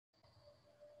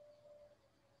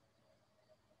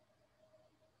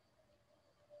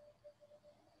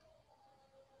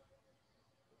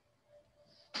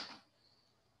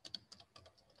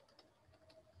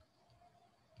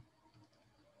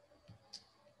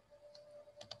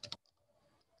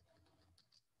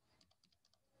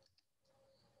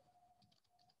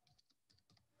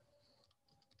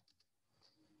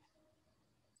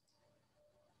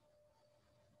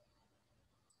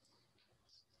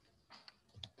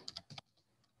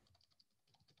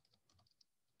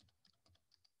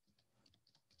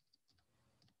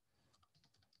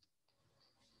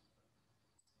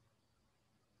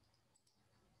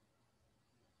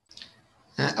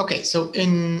Okay, so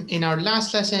in our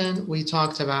last lesson, we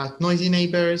talked about noisy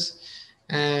neighbors,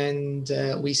 and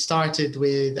we started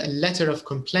with a letter of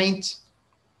complaint.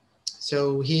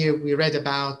 So here we read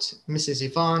about Mrs.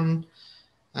 Yvonne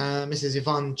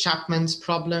Chapman's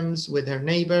problems with her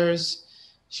neighbors.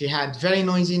 She had very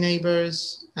noisy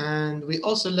neighbors, and we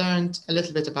also learned a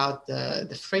little bit about the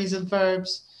phrasal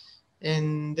verbs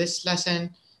in this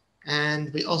lesson,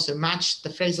 and we also matched the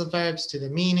phrasal verbs to the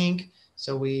meaning.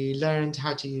 So we learned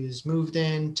how to use moved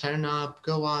in, turn up,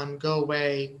 go on, go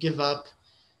away, give up,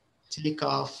 take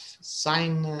off,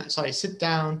 sit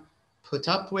down, put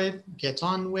up with, get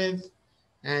on with,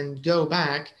 and go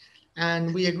back.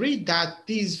 And we agreed that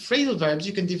these phrasal verbs,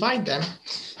 you can divide them.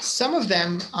 Some of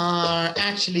them are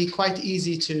actually quite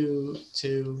easy to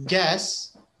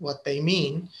guess what they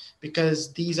mean,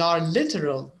 because these are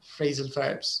literal phrasal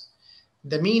verbs.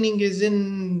 The meaning is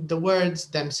in the words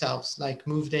themselves, like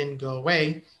moved in, go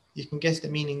away. You can guess the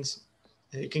meanings.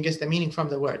 You can guess the meaning from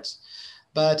the words.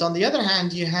 But on the other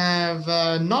hand, you have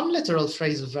non-literal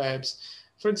phrasal verbs.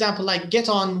 For example, like get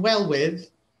on well with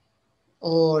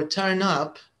or turn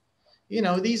up. You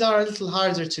know, these are a little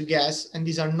harder to guess, and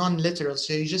these are non-literal.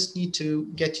 So you just need to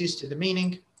get used to the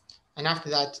meaning. And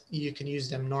after that, you can use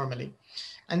them normally.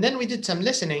 And then we did some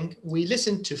listening. We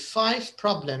listened to 5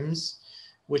 problems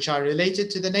which are related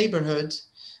to the neighborhood,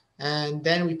 and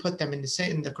then we put them in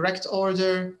the correct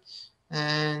order,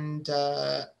 and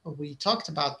we talked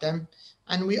about them.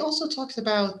 And we also talked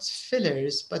about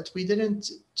fillers, but we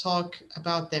didn't talk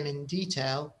about them in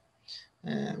detail.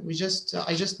 I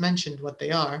just mentioned what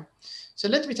they are. So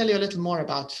let me tell you a little more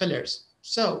about fillers.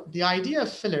 So the idea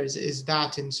of fillers is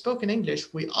that in spoken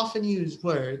English, we often use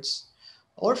words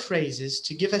or phrases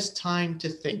to give us time to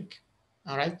think.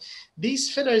 All right.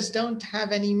 These fillers don't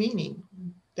have any meaning.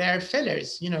 They're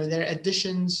fillers, you know, they're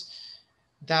additions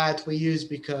that we use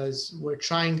because we're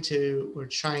trying to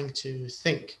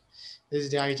think. This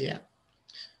is the idea.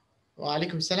 Wa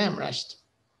alaikum salam, Rashid.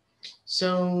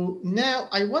 So now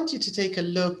I want you to take a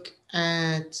look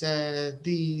at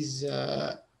these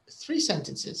 3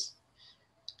 sentences.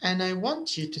 And I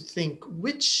want you to think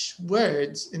which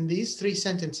words in these 3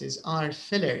 sentences are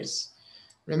fillers.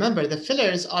 Remember, the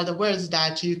fillers are the words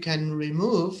that you can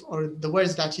remove, or the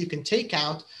words that you can take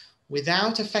out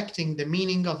without affecting the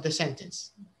meaning of the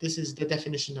sentence. This is the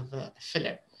definition of a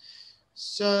filler.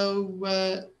 So,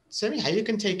 Samiha, you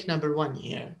can take number 1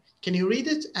 here. Can you read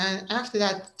it? And after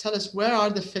that, tell us, where are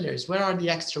the fillers? Where are the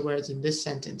extra words in this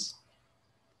sentence?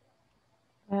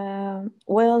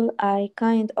 Well, I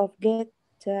kind of get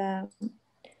on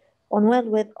well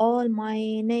with all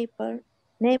my neighbors,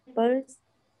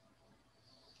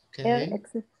 Okay.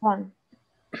 except one.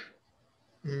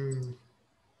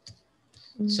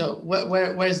 So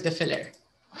where's the filler?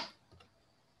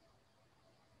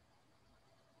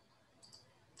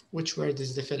 Which word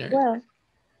is the filler? Well.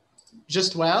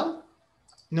 Just well?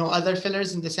 No other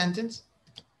fillers in the sentence?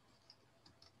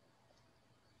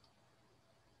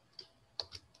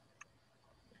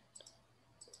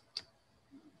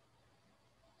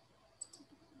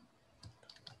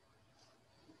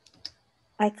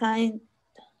 I kind.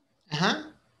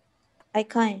 I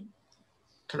kind.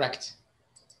 Correct.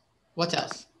 What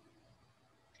else?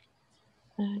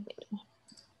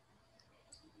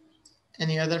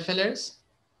 Any other fillers?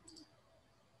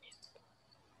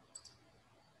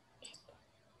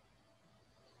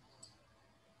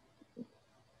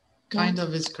 Kind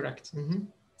of is correct.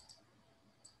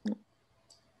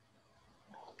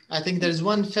 I think there's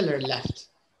one filler left.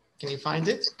 Can you find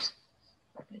it?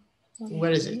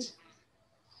 Where is it?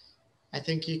 I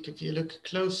think if you look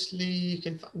closely, you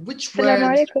can find which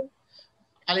word.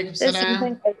 Alaikum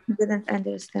salam. I didn't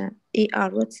understand. ER.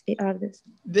 What's ER?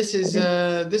 This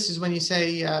is when you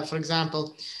say, for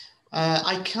example,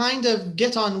 I kind of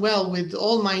get on well with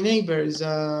all my neighbors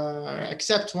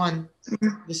except one.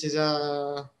 This is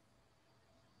a.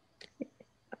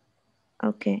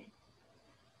 Okay.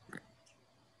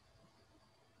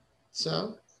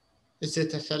 So, is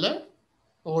it a filler,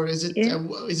 or is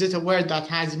it a word that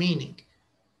has meaning?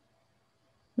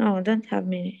 No, it doesn't have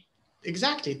meaning.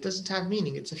 Exactly, it doesn't have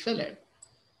meaning. It's a filler.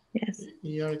 Yes.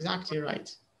 You're exactly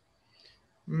right.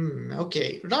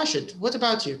 Okay, Rashid, what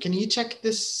about you? Can you check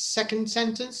this second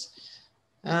sentence?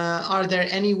 Are there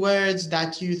any words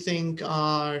that you think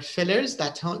are fillers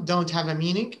that don't have a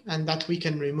meaning and that we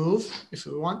can remove if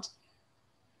we want?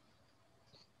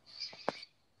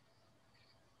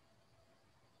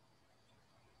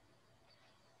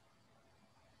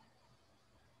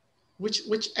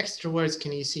 Which extra words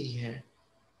can you see here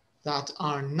that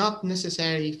are not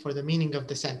necessary for the meaning of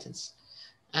the sentence?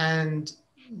 And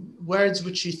words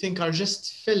which you think are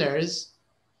just fillers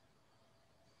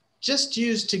just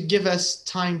used to give us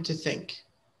time to think.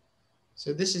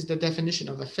 So this is the definition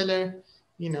of a filler.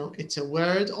 You know, it's a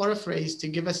word or a phrase to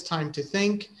give us time to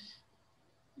think.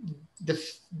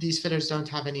 These fillers don't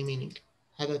have any meaning.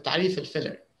 هذا تعريف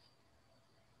الفيلر.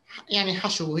 يعني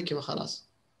حشو هيك وخلاص.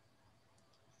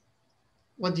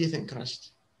 What do you think, Rashid?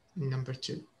 Number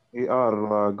 2.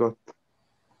 got.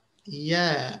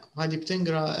 Yeah, وهذه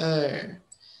بتنقرا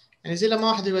يعني زي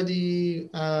لما واحد يودي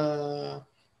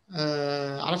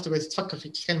عرفت بدي تفكر في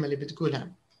الكلمة اللي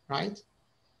بتقولها, right?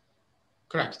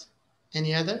 Correct.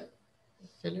 Any other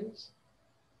fillers?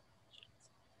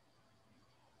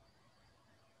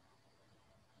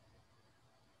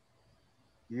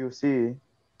 You see.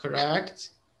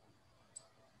 Correct.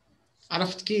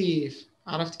 عرفت كيف؟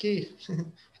 عرفت كيف؟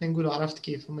 احنا نقولوا عرفت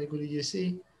كيف هم يقولوا you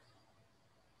see.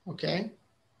 Okay.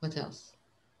 What else?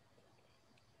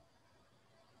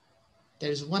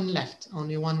 There's one left.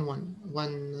 Only one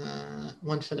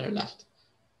filler left.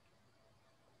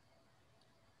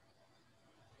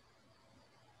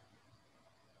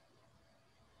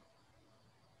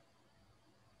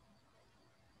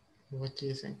 What do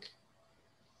you think?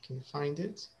 Can you find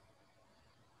it?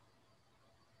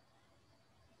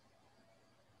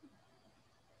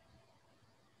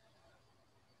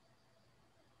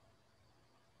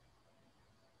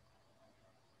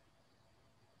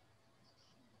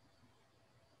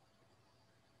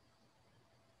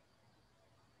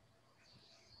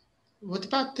 What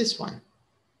about this one?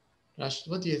 Rashid,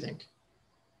 what do you think?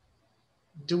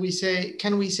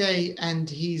 Can we say, and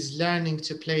he's learning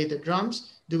to play the drums?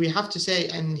 Do we have to say,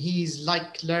 and he's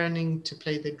like learning to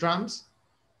play the drums?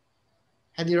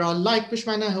 هذه يرى like مش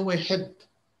معناه هو يحب.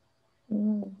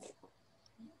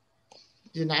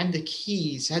 لأن عندك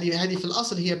he's هذه في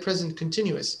الأصل هي present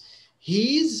continuous.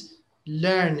 He's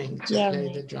learning to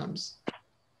play the drums.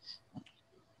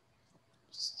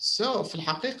 So في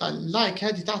الحقيقة like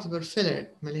هذه تعتبر filler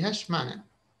ما لهاش معنى.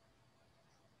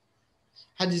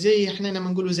 هذه زي احنا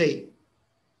لما نقولوا زي.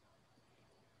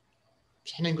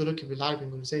 مش احنا نقولوا كيف بالعربي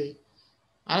نقولوا زي.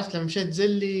 عرفت لما مشيت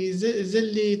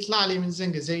زلي طلع لي من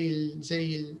زنقة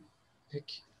زي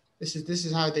هيك. This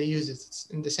is how they use it. It's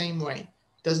in the same way.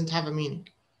 It doesn't have a meaning.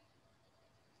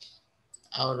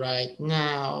 All right,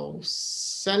 now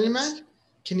Salma,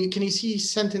 can you see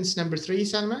sentence number 3,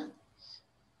 Salma?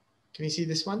 Can you see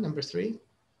this one, number 3?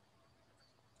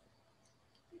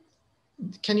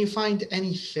 Can you find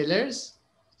any fillers?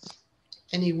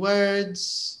 Any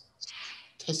words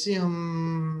تحسيهم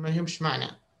ما لهمش معنى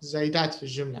زايدات في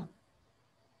الجملة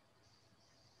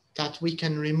that we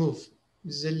can remove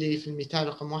زي اللي في المثال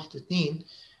رقم 1 و 2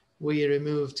 we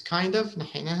removed kind of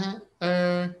نحيناها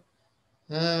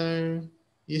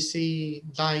you see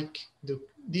like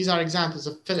these are examples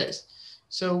of fillers.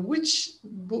 So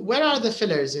where are the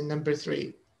fillers in number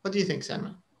 3? What do you think,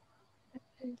 Salma?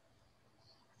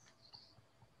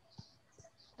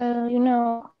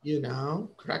 You know,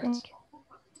 correct.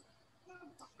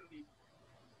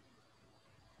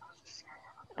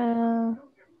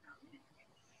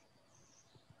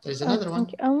 There's another one.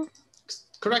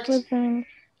 Correct.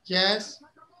 Yes.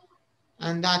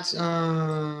 And that's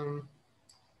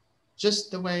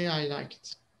just the way I like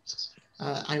it.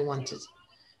 I want it.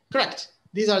 Correct.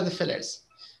 These are the fillers.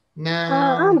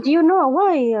 Now. And you know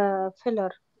why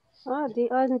filler?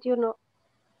 And you know.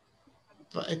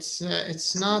 But it's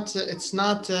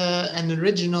not an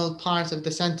original part of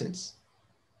the sentence.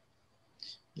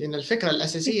 لأن الفكرة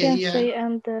الأساسية هي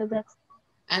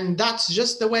and that's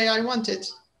just the way I want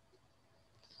it.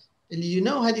 اللي you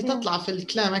know هذه تطلع في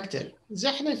الكلام أكتر. زي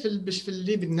إحنا في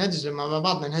اللي بنهجم مع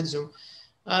بعضنا نهجم.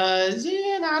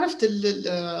 زي أنا عرفت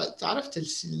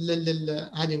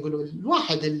هذه نقوله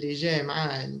الواحد اللي جاي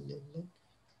معاه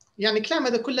يعني كلام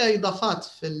هذا كله إضافات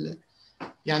في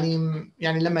يعني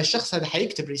لما الشخص هذا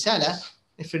حيكتب رسالة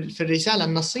في الرسالة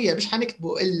النصية مش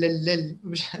حنكتبه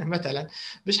مش مثلا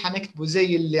مش حنكتبه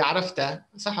زي اللي عرفته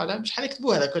صح ولا مش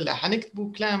حنكتبه هذا كله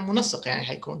حنكتبه كلام منسق يعني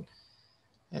حيكون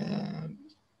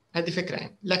هذه فكرة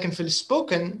يعني. لكن في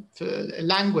السبوكن في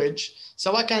اللانجويج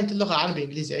سواء كانت اللغة عربي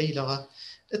إنجليزي أي لغة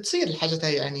تصير الحاجات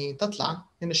هي يعني تطلع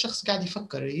إن الشخص قاعد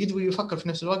يفكر يدوي يفكر في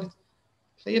نفس الوقت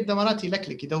فيبدأ مرات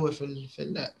يلكلك يدور في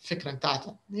الفكرة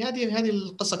بتاعته. هذه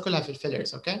القصة كلها في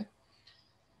الفيلرز. Okay.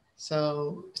 So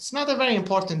it's not a very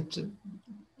important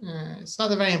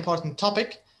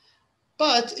topic,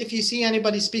 but if you see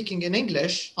anybody speaking in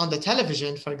English on the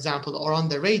television, for example, or on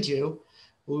the radio,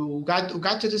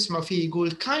 وقعدتوا تسمعوا فيه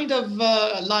يقول kind of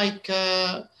like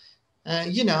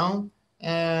you know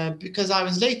because I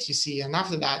was late, you see, and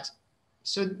after that,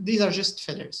 so these are just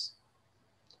fillers,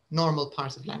 normal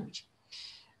part of language.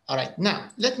 All right, now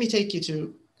let me take you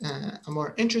to a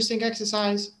more interesting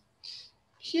exercise.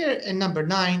 here in number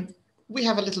 9, we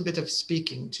have a little bit of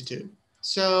speaking to do.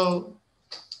 So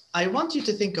I want you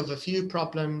to think of a few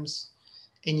problems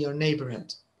in your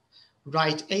neighborhood.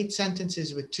 Write 8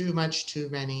 sentences with too much, too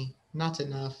many, not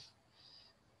enough,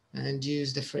 and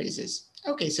use the phrases.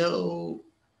 Okay, so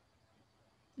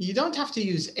you don't have to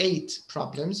use 8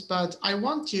 problems, but I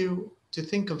want you to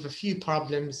think of a few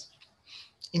problems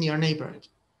in your neighborhood.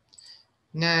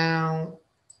 Now,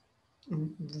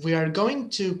 we are going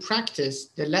to practice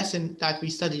the lesson that we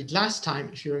studied last time,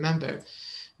 if you remember.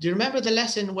 Do you remember the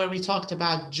lesson where we talked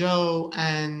about Joe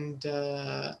and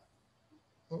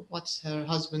what's her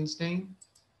husband's name?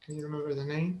 Can you remember the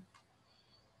name?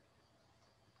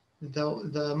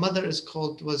 The mother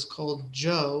was called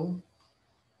Joe,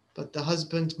 but the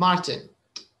husband Martin.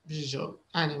 Joe.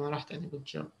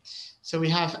 So we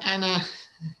have Anna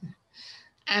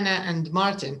and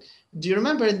Martin. Do you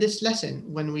remember in this lesson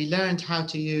when we learned how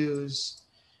to use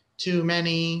too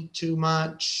many, too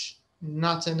much,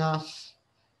 not enough,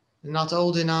 not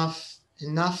old enough,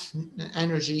 enough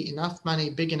energy, enough money,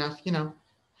 big enough, you know,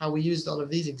 how we used all of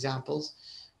these examples.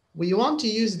 We want to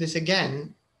use this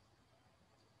again,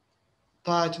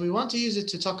 but we want to use it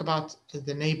to talk about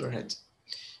the neighborhood.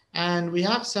 And we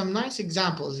have some nice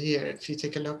examples here, if you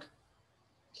take a look.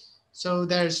 So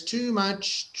there's too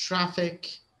much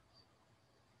traffic.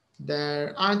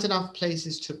 There aren't enough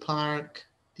places to park.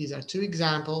 These are 2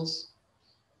 examples.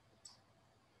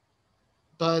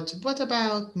 But what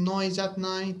about noise at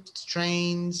night,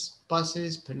 trains,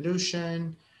 buses,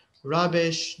 pollution,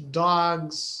 rubbish,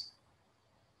 dogs,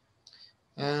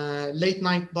 late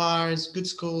night bars, good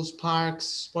schools, parks,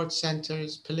 sports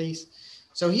centers, police.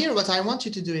 So here what I want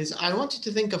you to do is I want you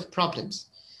to think of problems.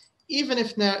 Even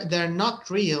if they're not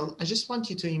real, I just want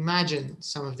you to imagine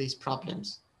some of these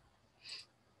problems.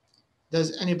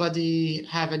 Does anybody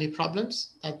have any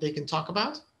problems that they can talk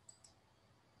about?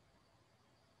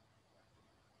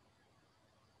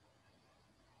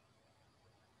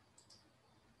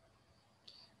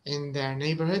 In their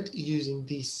neighborhood using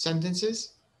these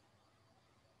sentences?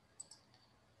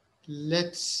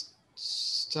 Let's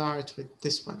start with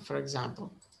this one, for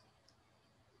example.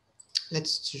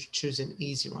 Let's choose an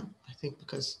easy one, I think,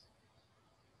 because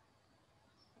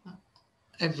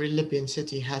every Libyan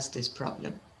city has this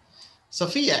problem.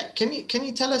 Sophia, can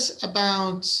you tell us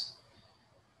about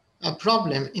a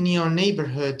problem in your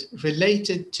neighborhood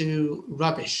related to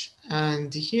rubbish?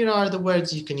 And here are the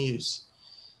words you can use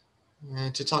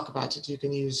to talk about it. You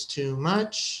can use too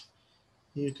much,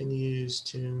 you can use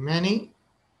too many.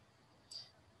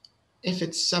 If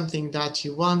it's something that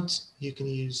you want, you can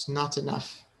use not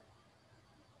enough.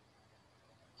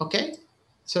 Okay,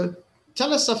 so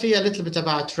tell us, Sophia, a little bit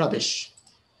about rubbish.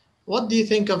 What do you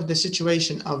think of the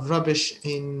situation of rubbish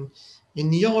in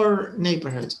your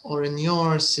neighborhood or in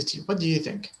your city? What do you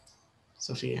think,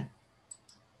 Sophia?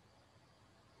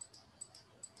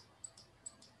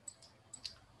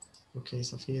 Okay,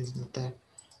 Sophia is not there.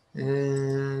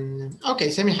 Okay,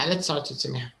 Samiha, let's start with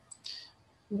Samiha.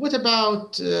 What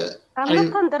about... I'm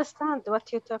not understand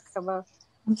what you talk about.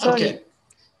 I'm sorry. Okay.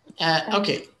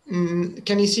 Okay.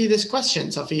 Can you see this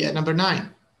question, Sophia, number 9?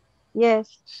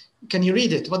 Yes. Can you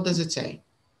read it? What does it say?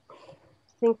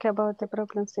 Think about the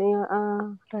problems in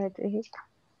your right.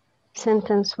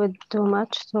 Sentence with too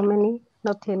much, too many,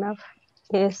 not enough.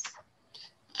 Yes.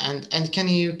 And can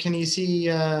you see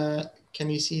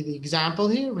the example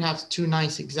here? We have 2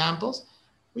 nice examples.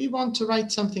 We want to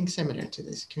write something similar to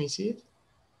this. Can you see it?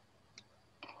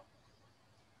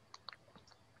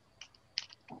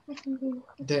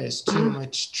 There's too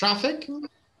much traffic.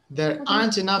 There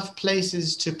aren't enough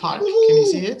places to park. Can you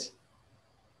see it?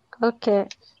 Okay.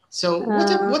 So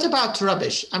what about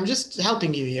rubbish? I'm just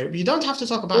helping you here. You don't have to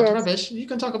talk about rubbish. You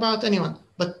can talk about anyone.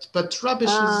 But rubbish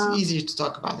is easier to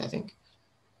talk about, I think.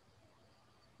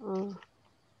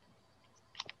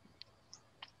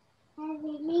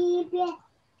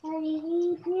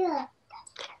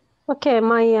 Okay,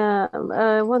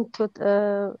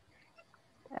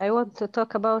 I want to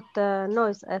talk about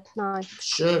noise at night.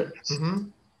 Sure.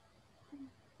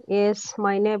 Yes,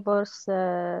 my neighbors,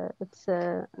 it's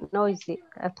noisy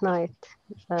at night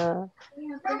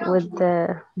with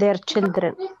their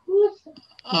children.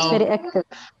 It's very active.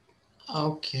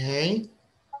 Okay.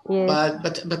 Yes.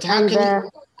 But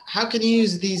how can you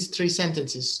use these 3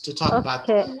 sentences to talk about?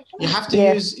 You have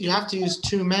to use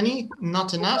too many,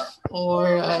 not enough,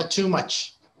 or too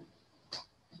much.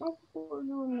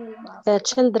 Their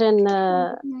children,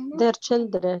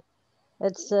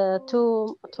 it's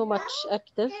too much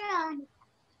active.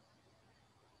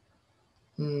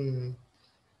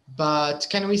 But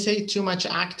can we say too much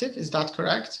active? Is that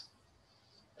correct?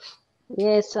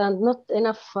 Yes, and not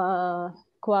enough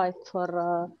quiet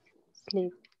for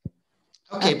sleep.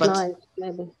 Okay, At night,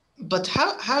 maybe. but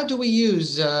how do we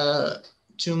use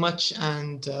too much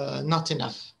and not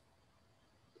enough?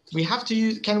 We have to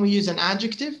use, can we use an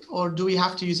adjective or do we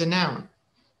have to use a noun?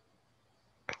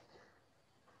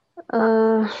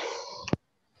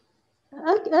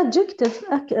 Adjective,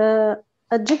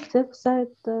 adjective side.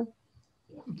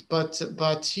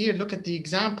 But here, look at the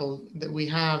example that we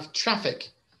have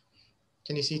traffic.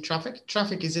 Can you see traffic?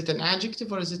 Traffic, is it an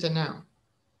adjective or is it a noun?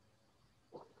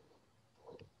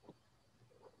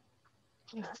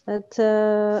 It's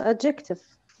adjective.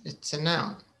 It's a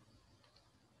noun.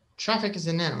 Traffic is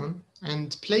a noun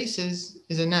and places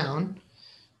is a noun.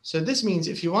 So this means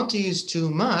if you want to use too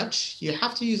much, you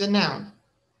have to use a noun.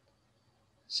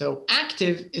 So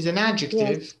active is an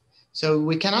adjective. Yes. So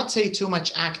we cannot say too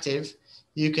much active.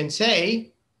 You can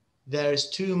say there's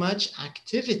too much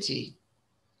activity.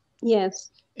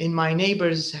 Yes. In my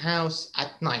neighbor's house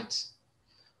at night.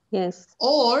 Yes.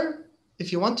 Or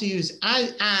if you want to use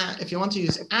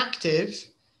active,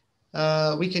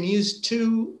 we can use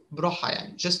two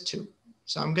broha, just two.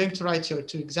 So I'm going to write your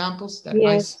two examples. They're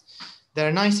nice.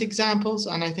 They're nice examples,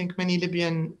 and I think many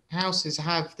Libyan houses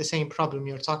have the same problem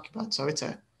you're talking about. So it's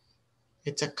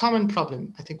a common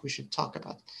problem I think we should talk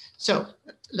about. So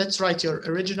let's write your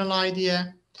original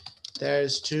idea.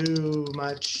 There's too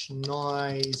much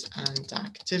noise and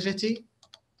activity.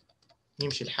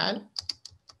 يمشي الحال.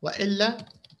 وإلا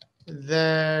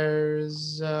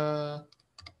there's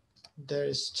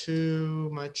too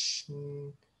much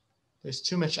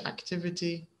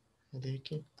activity.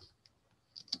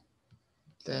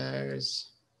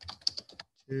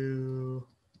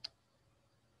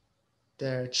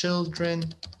 Their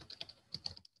children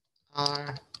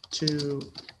are too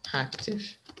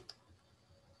active.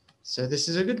 So this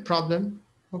is a good problem.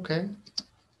 Okay.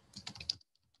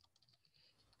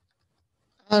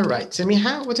 All right,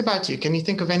 Samiha, what about you? Can you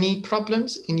think of any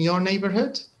problems in your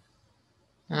neighborhood?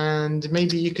 And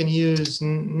maybe you can use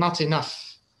not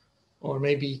enough or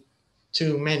maybe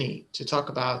too many to talk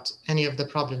about any of the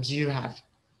problems you have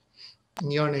in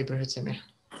your neighborhood, Samiha.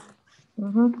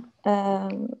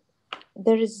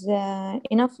 There is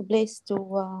enough place to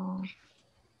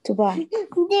buy.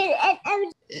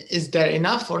 Is there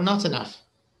enough or not enough?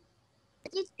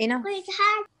 Enough.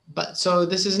 But so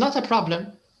this is not a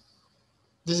problem.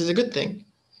 This is a good thing,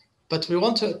 but we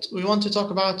want to talk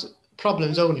about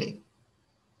problems only.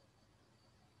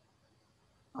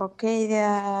 Okay,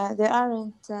 there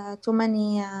aren't too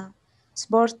many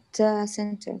sport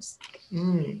centers.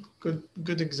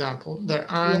 Good example. There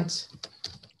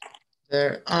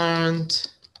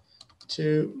aren't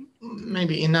too,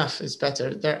 maybe enough is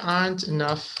better. There aren't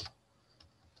enough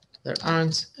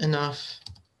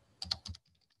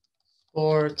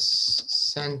sports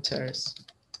centers.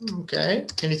 Okay,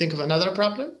 can you think of another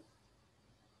problem?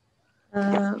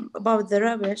 About the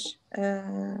rubbish,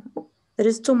 there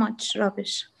is too much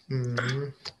rubbish.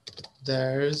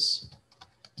 There's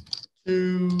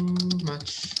too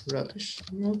much rubbish.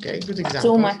 Okay, good example.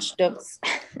 Too much dogs.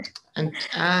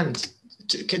 and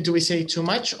do we say too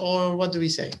much or what do we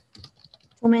say?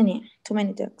 Too many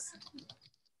dogs.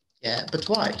 Yeah, but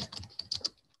why?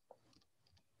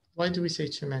 Why do we say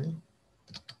too many?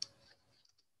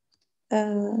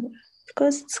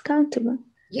 Because it's countable.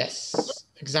 Yes,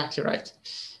 exactly right.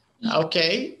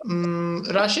 Okay,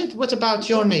 Rashid, what about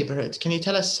your neighborhood? Can you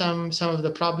tell us some of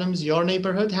the problems your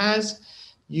neighborhood has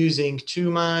using too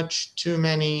much, too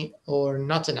many, or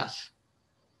not enough?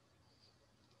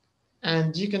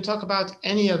 And you can talk about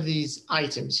any of these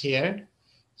items here.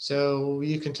 So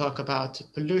you can talk about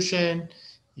pollution,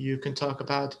 you can talk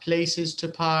about places to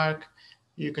park,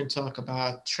 you can talk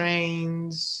about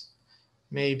trains,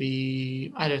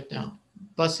 maybe, I don't know,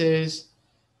 buses,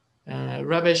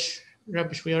 rubbish,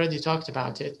 we already talked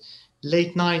about it.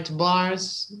 Late night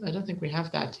bars, I don't think we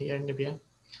have that here in Libya.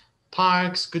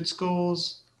 Parks, good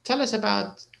schools. Tell us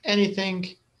about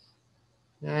anything,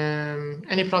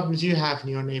 any problems you have in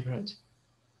your neighborhood.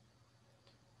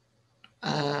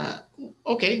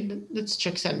 Okay, let's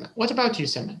check Selma. What about you,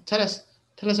 Selma? Tell us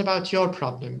about your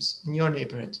problems in your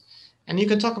neighborhood. And you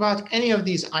can talk about any of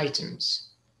these items.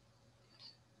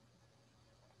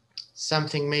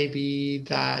 Something maybe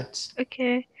that...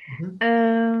 Okay.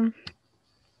 Mm-hmm.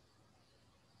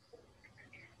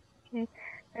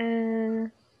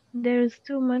 There's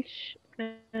too much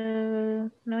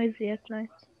noisy at night.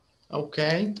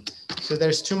 Okay, so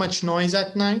there's too much noise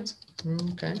at night.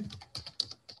 Okay.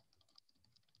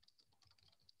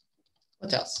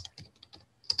 What else?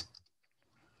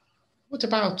 What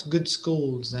about good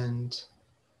schools and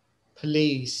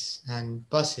police and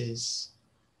buses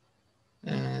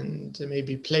and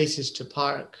maybe places to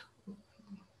park.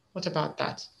 What about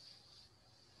that?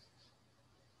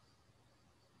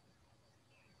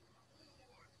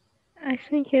 I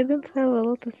think I don't have a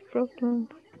lot of problems.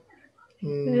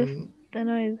 Just the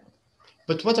noise.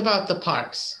 But what about the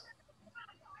parks?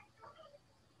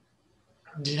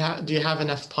 Do you have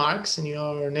enough parks in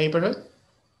your neighborhood?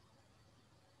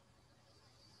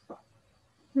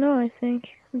 No, I think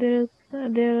there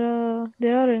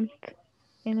aren't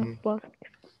enough parks.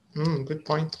 Good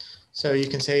point. So you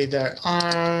can say there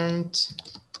aren't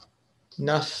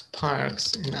enough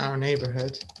parks in our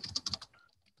neighborhood.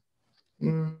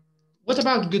 What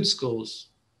about good schools?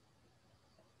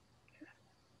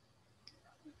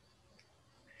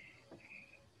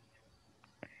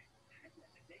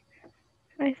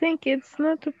 I think it's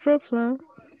not a problem.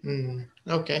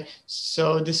 Okay,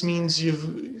 so this means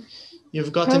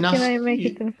you've got How enough. can I make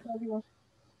it a problem?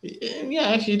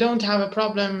 Yeah, if you don't have a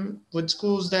problem with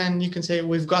schools, then you can say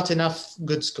we've got enough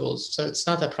good schools. So it's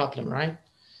not a problem, right?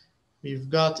 We've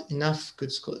got enough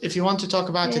good schools. If you want to talk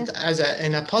about it as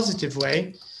in a positive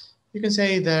way, you can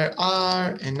say there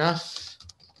are enough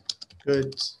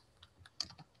good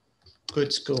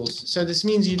schools. So this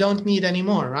means you don't need any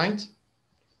more, right?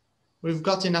 We've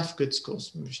got enough good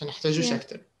schools. مش هنحتاجوش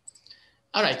أكتر.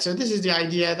 All right, so this is the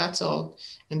idea, that's all.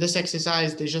 In this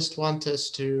exercise, they just want us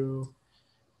to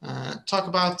talk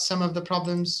about some of the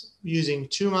problems using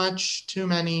too much, too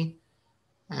many,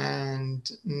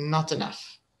 and not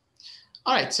enough.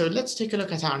 All right, so let's take a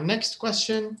look at our next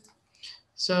question.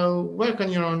 So work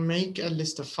on your own, make a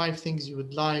list of 5 things you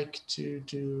would like to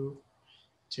do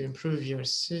to improve your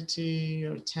city,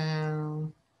 your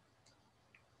town.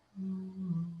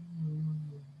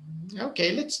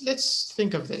 Okay, let's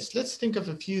think of this. Let's think of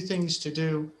a few things to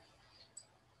do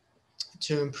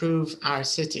to improve our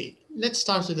city. Let's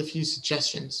start with a few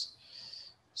suggestions.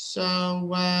 So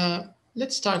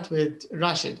let's start with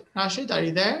Rashid. Rashid, are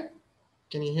you there?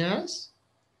 Can you hear us?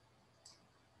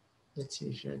 Let's see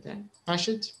if you're there.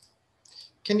 Rashid,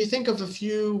 can you think of a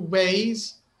few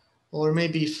ways or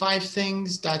maybe 5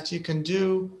 things that you can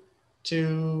do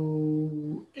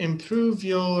to improve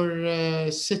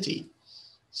your city?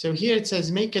 So here it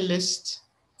says make a list.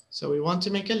 So we want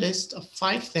to make a list of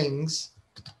 5 things.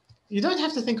 You don't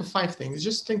have to think of 5 things,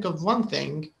 just think of one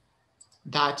thing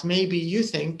that maybe you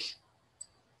think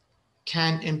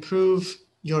can improve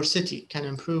your city, can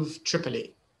improve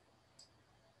Tripoli.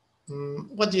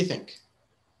 What do you think?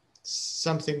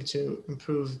 Something to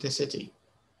improve the city.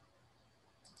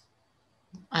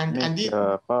 And the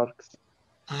parks.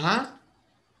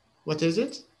 What is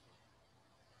it?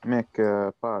 Make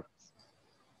parks.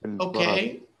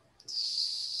 Okay,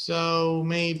 so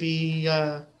maybe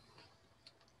I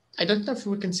don't know if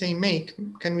we can say make.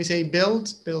 Can we say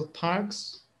build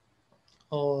parks,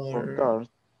 or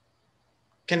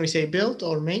can we say build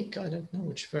or make? I don't know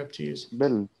which verb to use.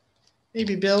 Build.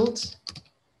 Maybe build,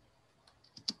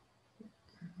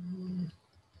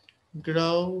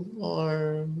 grow,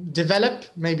 or develop.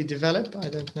 Maybe develop. I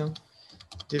don't know.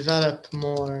 Develop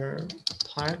more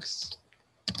parks.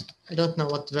 I don't know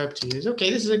what verb to use. Okay,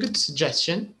 this is a good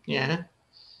suggestion. Yeah.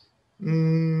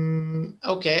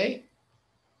 Okay.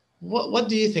 What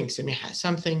do you think, Samiha?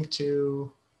 Something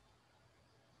to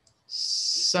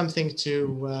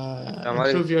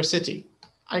improve your city.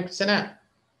 Sana.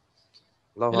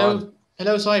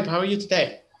 Hello, Sohaib. How are you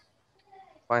today?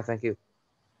 Fine, thank you.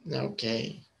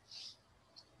 Okay.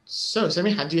 So,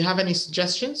 Samiha, do you have any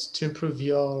suggestions to improve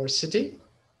your city?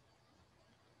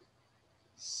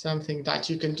 Something that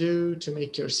you can do to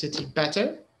make your city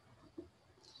better?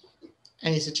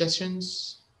 Any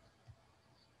suggestions?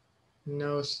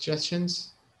 No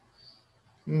suggestions?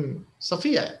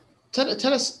 Sophia,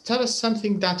 tell us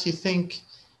something that you think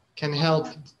can help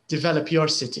develop your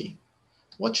city.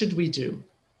 What should we do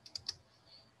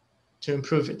to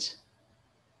improve it?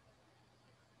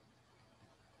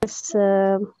 Yes,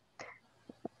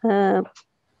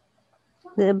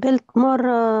 build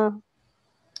more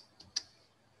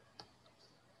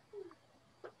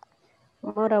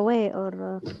away,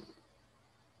 or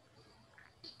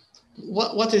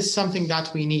what is something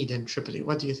that we need in Tripoli?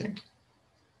 What do you think?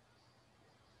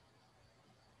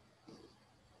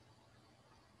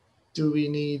 Do we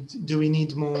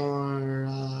need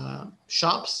more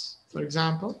shops, for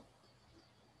example?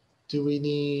 Do we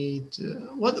need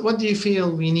what do you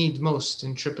feel we need most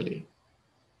in Tripoli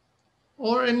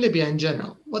or in Libya in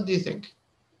general? What do you think?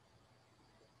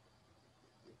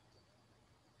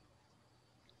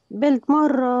 build more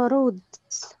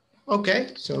roads.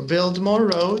 Okay, so build more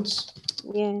roads.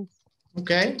 Yes.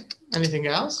 Okay, Anything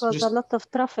else? Because a lot of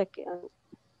traffic.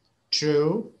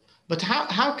 True. But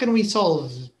how can we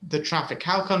solve the traffic?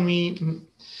 How can we,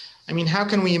 I mean, how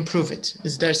can we improve it?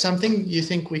 Is there something you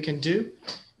think we can do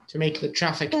to make the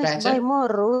traffic better? By more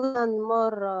routes and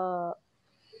more.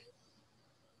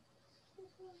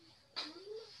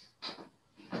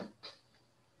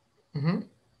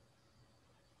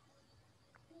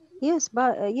 Yes,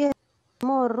 but yes,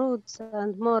 more roads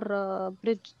and more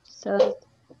bridges.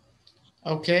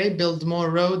 Okay, build more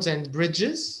roads and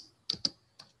bridges.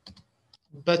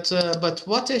 But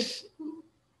what if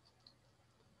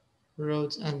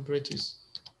roads and bridges?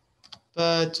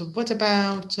 But what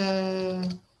about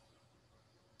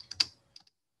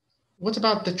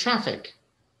the traffic?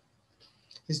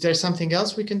 Is there something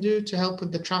else we can do to help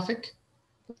with the traffic?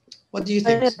 What do you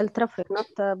think? Traffic, not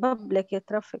public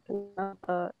traffic,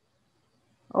 not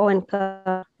own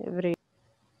car every.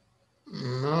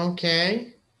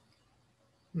 Okay.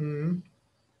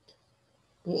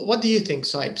 What do you think,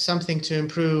 Saib? Something to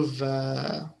improve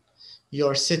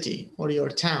your city or your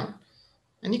town?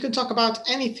 And you can talk about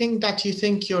anything that you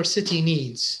think your city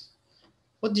needs.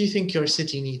 What do you think your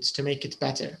city needs to make it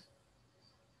better?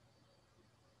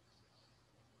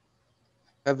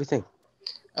 Everything.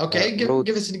 Okay,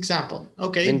 give us an example.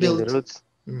 Okay, mending the roads.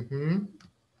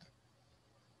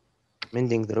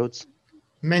 Mending the roads.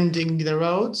 Mending the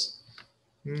roads.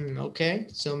 Okay,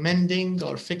 so mending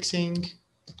or fixing,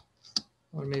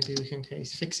 or maybe we can say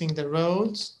fixing the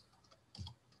roads.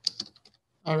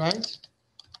 All right.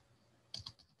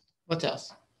 What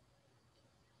else?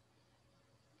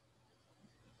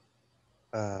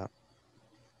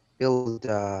 Build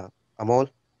a mall.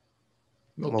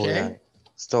 Okay.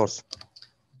 Stores.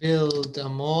 Build a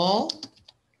mall.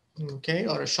 Okay,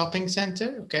 or a shopping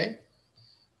center. Okay.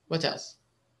 What else?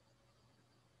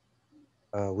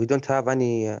 We don't have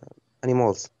any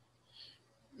malls.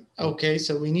 Okay,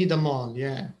 so we need a mall.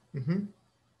 Yeah.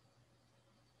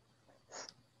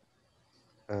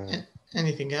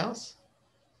 Anything else?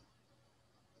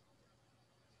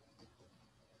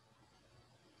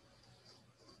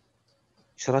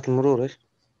 إشارات المرور إيش؟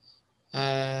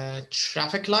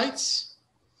 Traffic lights.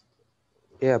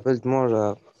 Yeah, build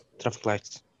more traffic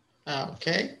lights.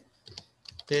 Okay.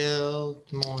 Build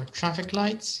more traffic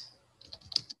lights.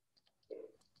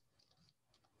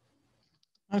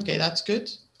 Okay, that's good.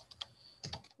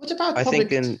 What about I public?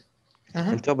 think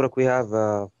in Tobruk we have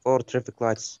 4 traffic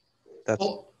lights. That's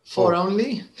four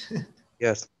only?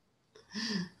 Yes.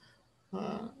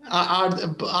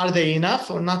 Are they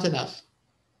enough or not enough?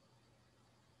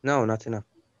 No, not enough.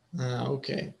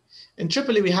 Okay. In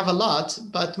Tripoli we have a lot,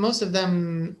 but most of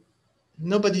them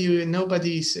nobody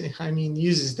I mean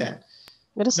uses them.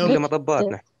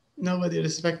 Nobody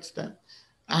respects them.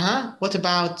 What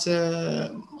about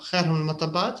خيرهم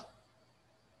المطبات؟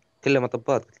 كلها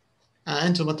مطبات.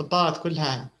 أنتم مطبات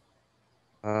كلها.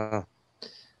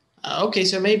 Okay,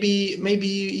 so maybe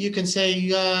you can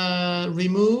say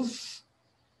remove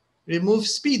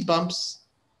speed bumps.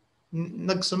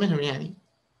 نقصوا منهم يعني.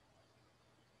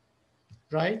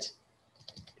 Right?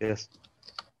 Yes.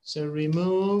 So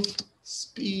remove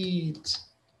speed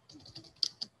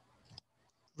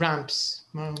ramps.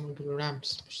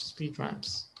 Speed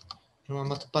ramps.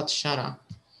 مطبات الشارع.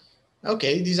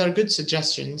 Okay, these are good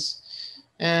suggestions.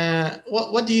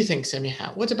 What do you think,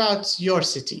 Samiha? What about your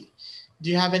city? Do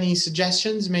you have any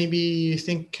suggestions maybe you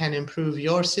think can improve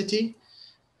your city?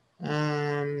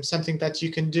 Something that you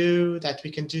can do, that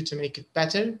we can do to make it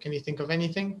better? Can you think of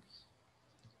anything?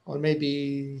 Or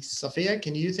maybe Safia,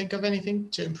 can you think of anything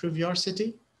to improve your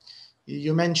city?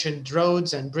 You mentioned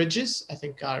roads and bridges. I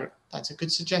think that's a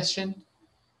good suggestion.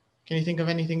 Can you think of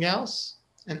anything else?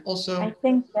 And also, I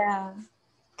think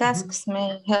tasks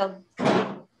may help.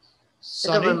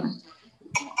 Sorry?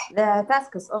 The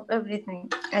tasks of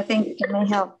everything, I think it may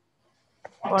help.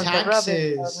 Or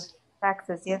taxes.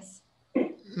 Taxes, yes.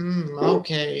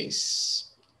 Okay.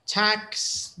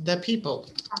 Tax the people.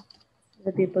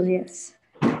 The people, yes.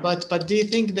 But do you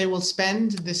think they will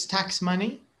spend this tax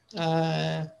money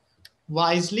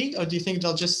wisely, or do you think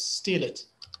they'll just steal it?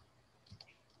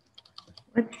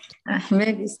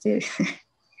 Maybe steal.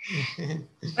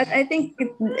 But I think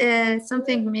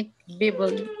something make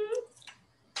people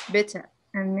better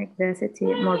and make the city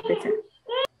more better.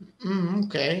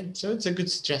 Okay, so it's a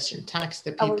good suggestion. Tax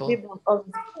the people. Our people are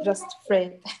just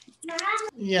afraid.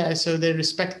 Yeah, so they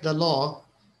respect the law.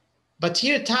 But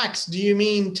here tax, do you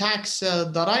mean tax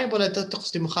ضرائب ولا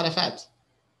تقصدي مخالفات?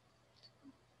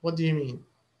 What do you mean?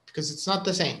 Because it's not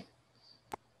the same.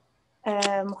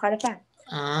 مخالفات.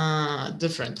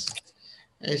 Different.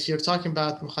 If you're talking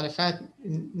about مخالفات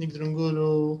نقدر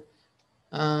نقوله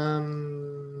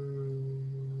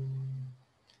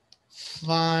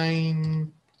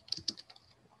Find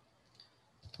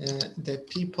the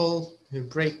people who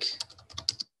break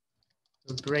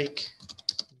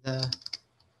the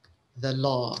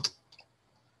law.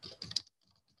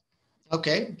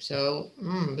 Okay, so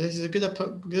this is a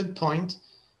good point.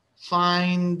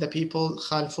 Find the people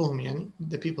خالفوهم يعني,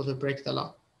 the people who break the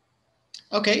law.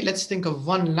 Okay, let's think of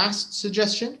one last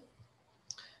suggestion.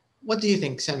 What do you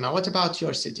think, Selma? What about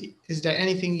your city? Is there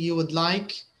anything you would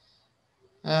like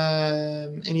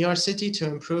in your city to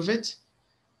improve it?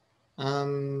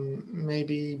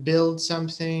 Maybe build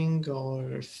something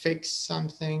or fix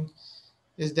something.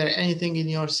 Is there anything in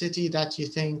your city that you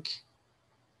think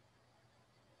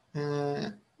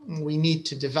we need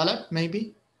to develop,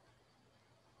 maybe?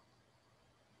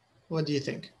 What do you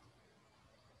think?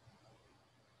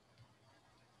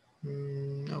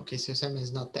 Okay, so Selma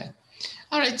is not there.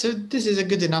 All right, so this is a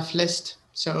good enough list.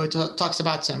 So it talks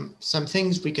about some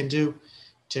things we can do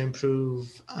to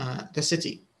improve the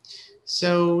city.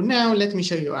 So now let me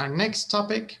show you our next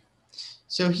topic.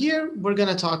 So here we're going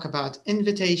to talk about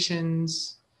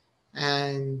invitations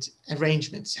and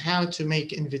arrangements, how to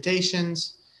make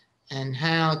invitations and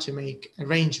how to make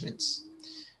arrangements.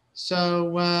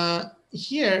 So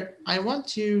here I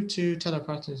want you to tell our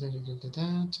partners.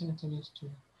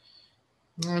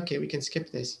 Okay, we can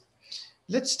skip this.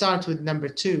 Let's start with number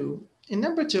 2. In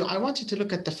number 2, I want you to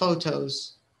look at the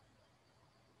photos.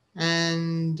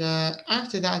 And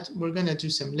after that, we're going to do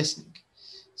some listening.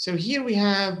 So here we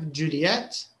have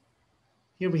Juliet.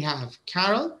 Here we have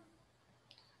Carol.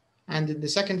 And in the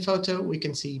second photo, we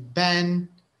can see Ben.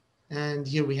 And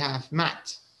here we have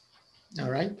Matt.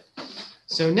 All right.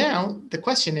 So now the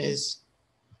question is,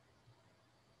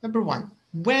 number 1,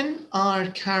 when are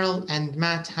Carol and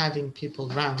Matt having people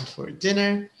round for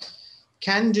dinner?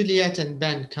 Can Juliet and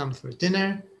Ben come for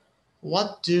dinner?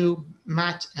 What do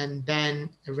Matt and Ben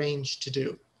arrange to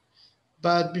do?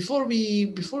 But before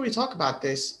we talk about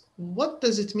this, what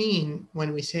does it mean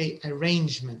when we say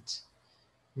arrangement?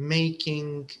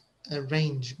 Making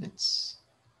arrangements.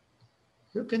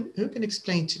 Who can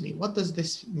explain to me, what does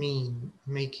this mean,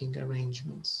 making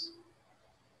arrangements?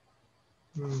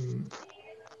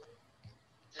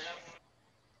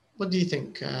 What do you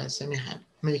think, Samiha,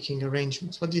 making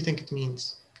arrangements? What do you think it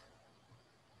means?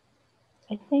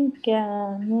 I think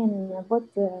mean about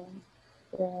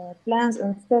plans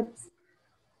and steps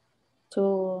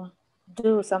to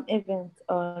do some event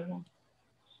or.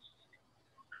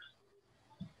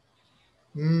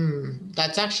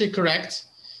 That's actually correct.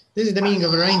 This is the meaning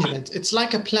of arrangement. It's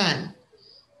like a plan.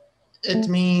 It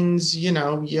means, you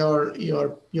know,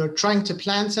 you're trying to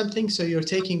plan something, so you're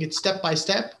taking it step by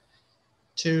step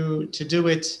to do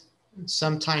it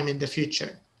sometime in the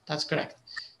future. That's correct.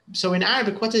 So in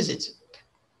Arabic, what is it?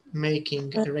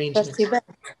 Making arrangements. ترتيبات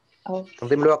أو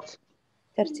تنظيم الوقت.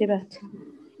 ترتيبات.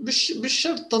 مش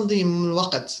شرط تنظيم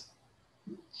الوقت،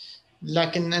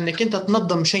 لكن انك انت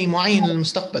تنظم شيء معين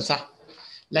للمستقبل، صح؟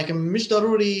 لكن مش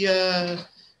ضروري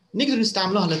نقدر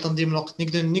نستعملوها لتنظيم الوقت.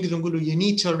 نقدر نقول you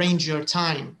need to arrange your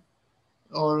time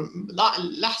or لا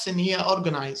الأحسن هي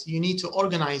organize. You need to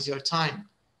organize your time.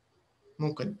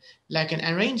 ممكن. لكن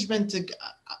arrangement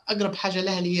أقرب حاجة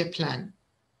لها اللي هي plan.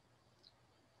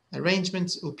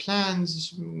 Arrangements و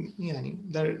plans يعني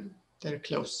they're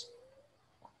close.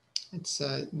 It's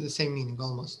the same meaning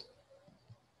almost.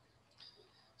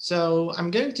 So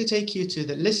I'm going to take you to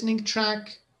the listening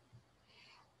track.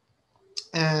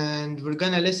 And we're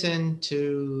going to listen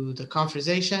to the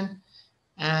conversation.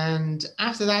 And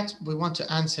after that, we want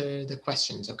to answer the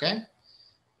questions, okay?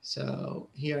 So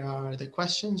here are the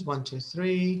questions, 1, 2,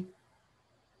 3.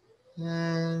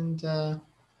 And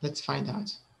let's find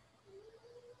out.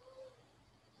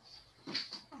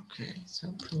 Okay,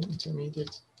 so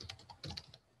pre-intermediate.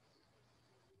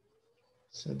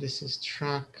 So this is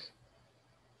track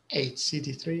 8,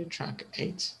 CD3, track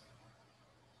 8.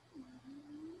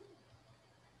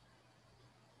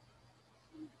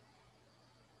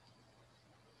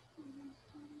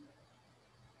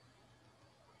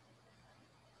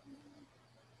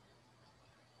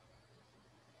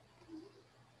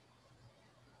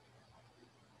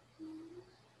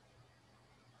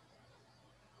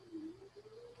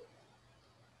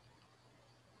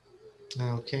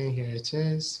 Okay, here it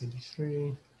is,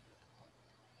 CD3,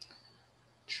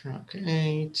 track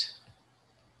 8.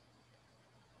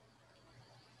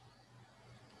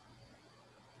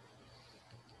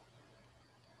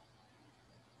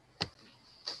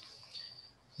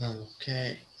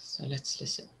 Okay, so let's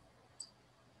listen.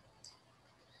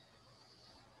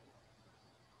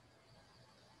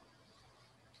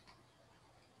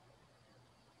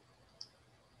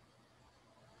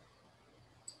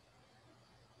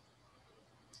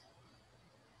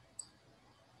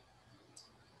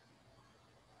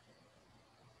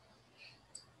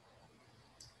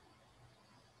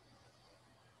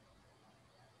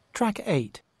 Track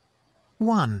 8.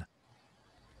 1.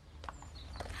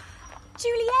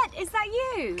 Juliet, is that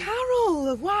you?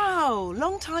 Carol, wow,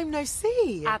 long time no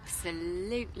see.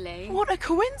 Absolutely. What a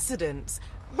coincidence.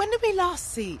 When did we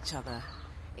last see each other?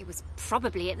 It was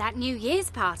probably at that New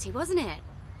Year's party, wasn't it?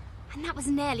 And that was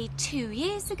nearly 2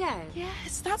 years ago.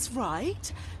 Yes, that's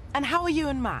right. And how are you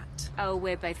and Matt? Oh,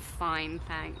 we're both fine,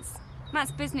 thanks. Matt's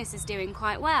business is doing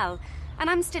quite well, and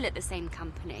I'm still at the same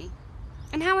company.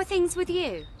 And how are things with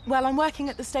you? Well, I'm working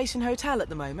at the station hotel at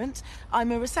the moment.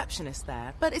 I'm a receptionist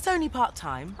there, but it's only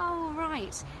part-time. Oh,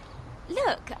 right.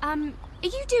 Look, are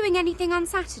you doing anything on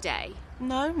Saturday?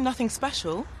 No, nothing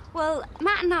special. Well,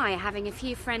 Matt and I are having a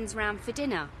few friends round for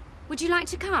dinner. Would you like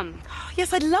to come?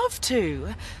 Yes, I'd love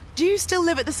to. Do you still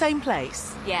live at the same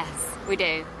place? Yes, we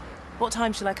do. What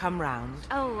time shall I come round?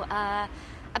 Oh,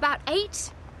 about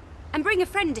 8. And bring a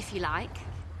friend if you like.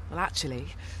 Well, actually,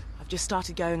 I've just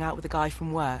started going out with a guy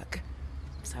from work.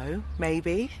 So,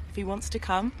 maybe, if he wants to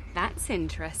come. That's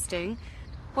interesting.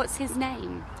 What's his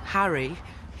name? Harry.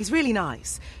 He's really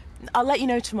nice. I'll let you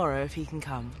know tomorrow if he can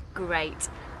come. Great.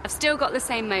 I've still got the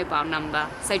same mobile number,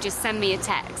 so just send me a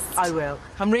text. I will.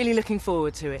 I'm really looking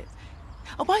forward to it.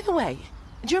 Oh, by the way,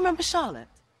 do you remember Charlotte?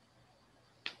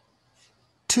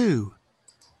 2.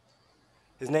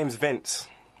 His name's Vince.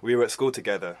 We were at school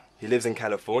together. He lives in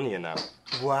California now.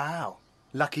 Wow.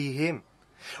 Lucky him.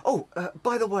 Oh,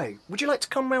 by the way, would you like to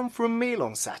come round for a meal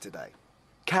on Saturday?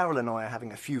 Carol and I are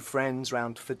having a few friends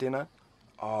round for dinner.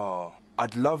 Oh,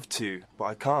 I'd love to, but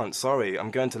I can't, sorry.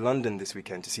 I'm going to London this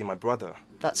weekend to see my brother.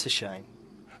 That's a shame.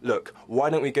 Look, why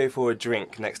don't we go for a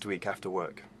drink next week after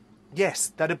work?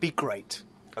 Yes, that'd be great.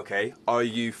 Okay, are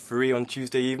you free on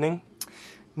Tuesday evening?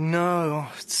 No,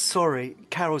 sorry.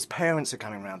 Carol's parents are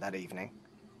coming round that evening.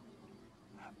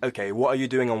 Okay, what are you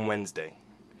doing on Wednesday?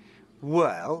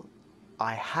 Well,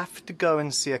 I have to go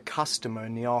and see a customer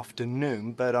in the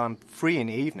afternoon, but I'm free in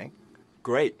the evening.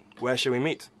 Great. Where shall we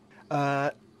meet?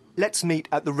 Let's meet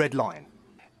at the Red Lion.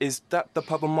 Is that the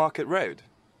pub on Market Road?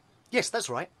 Yes, that's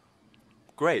right.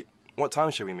 Great. What time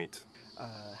shall we meet?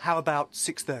 How about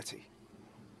 6:30?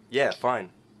 Yeah, fine.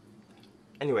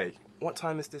 Anyway, what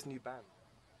time is this new band?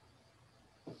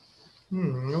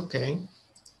 Okay.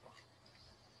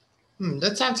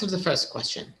 Let's answer the first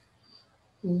question.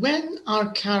 When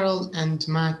are Carol and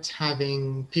Matt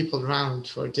having people round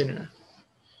for dinner?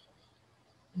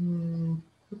 Who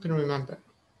can remember?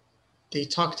 They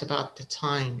talked about the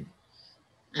time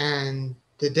and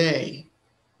the day.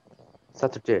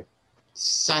 Saturday.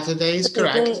 Saturday is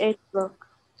correct. Saturday, 8 o'clock.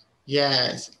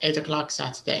 Yes, 8 o'clock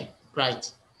Saturday.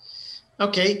 Right.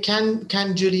 Okay,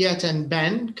 can Juliet and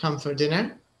Ben come for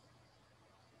dinner?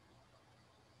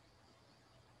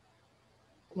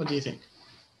 What do you think?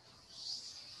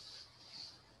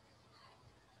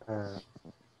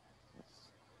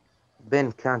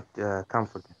 Ben can't come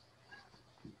for them.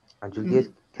 And Juliet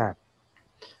can.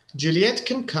 Juliet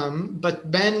can come,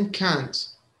 but Ben can't.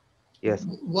 Yes.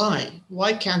 Why?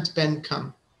 Why can't Ben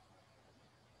come?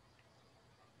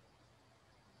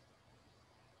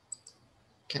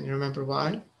 Can you remember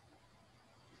why?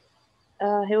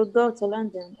 He would go to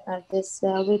London at this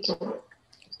weekend.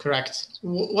 Correct.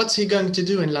 What's he going to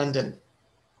do in London?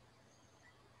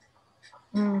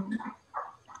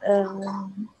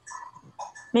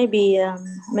 Maybe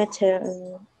met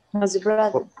his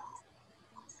brother.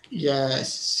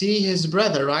 Yes, see his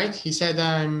brother, right? He said,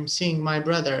 I'm seeing my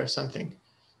brother or something.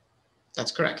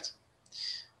 That's correct.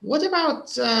 What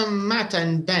about Matt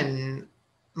and Ben?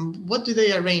 What do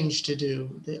they arrange to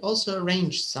do? They also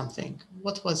arranged something.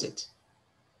 What was it?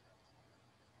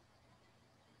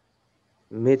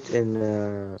 Meet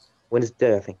in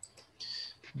Wednesday, I think.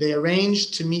 They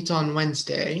arranged to meet on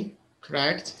Wednesday,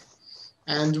 correct?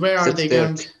 And where are they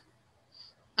going?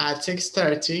 At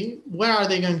 6:30. Where are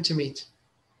they going to meet?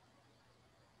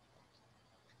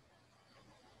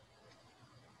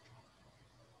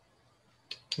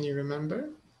 Can you remember?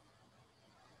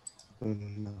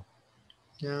 No.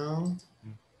 No?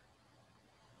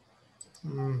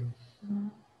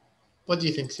 What do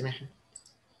you think, Samiha?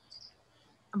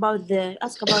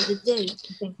 Ask about the day,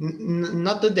 I think.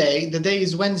 Not the day. The day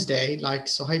is Wednesday, like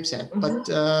Sohaib said, but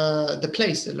the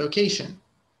place, the location.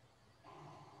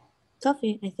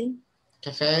 Coffee, I think.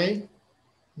 Cafe?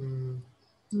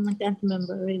 I can't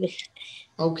remember, really.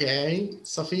 Okay.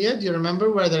 Sophia, do you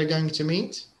remember where they're going to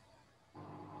meet?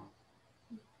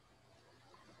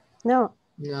 No.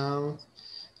 No.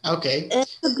 Okay.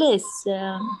 The place,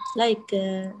 like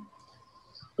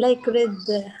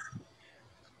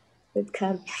red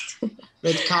carpet.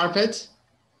 Red carpet?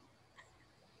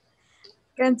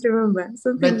 Can't remember.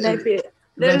 Something like it.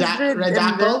 Red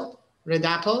apple? Red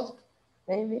apple?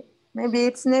 Maybe. Maybe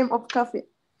it's name of coffee.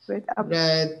 Red apple.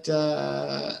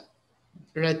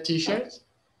 Red t-shirt.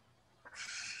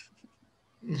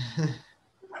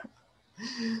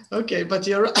 Okay, but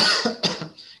you're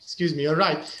excuse me, you're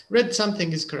right. Red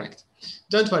something is correct.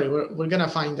 Don't worry, we're gonna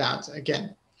find out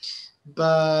again.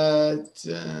 But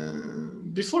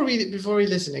before we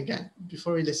listen again,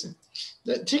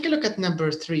 take a look at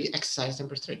number 3, exercise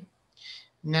number 3.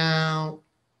 Now,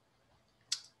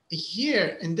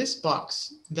 here in this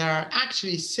box, there are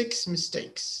actually 6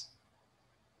 mistakes.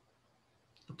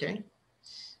 Okay,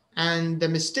 and the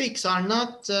mistakes are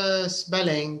not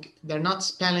spelling. They're not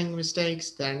spelling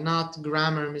mistakes. They're not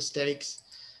grammar mistakes,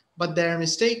 but they're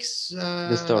mistakes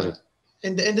The story.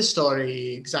 in the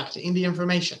story, exactly, in the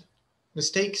information.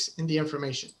 Mistakes in the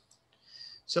information.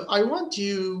 So I want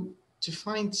you to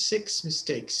find 6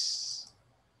 mistakes.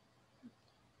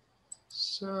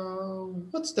 So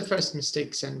what's the first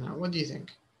mistake, Selma? What do you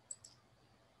think?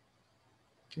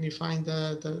 Can you find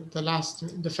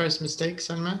the first mistake,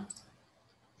 Selma?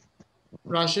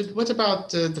 Rashid, what about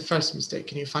the first mistake?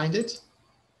 Can you find it?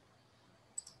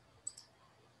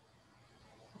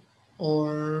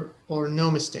 Or no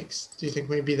mistakes? Do you think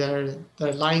maybe they're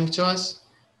lying to us?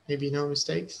 Maybe no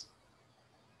mistakes.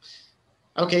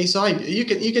 Okay, so you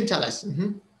can tell us.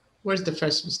 Where's the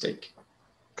first mistake?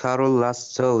 Carol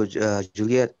last saw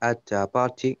Juliet at a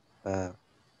party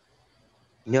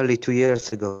nearly 2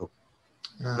 years ago.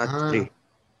 Not 3.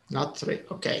 Not 3.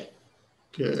 Okay,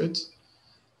 good.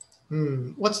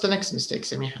 What's the next mistake,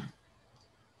 Samiha?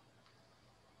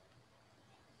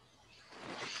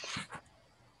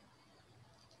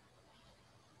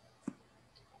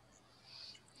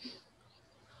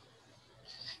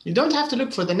 You don't have to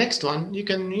look for the next one. You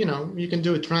can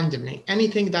do it randomly.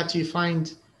 Anything that you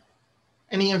find,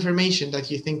 any information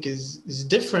that you think is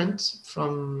different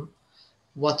from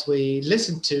what we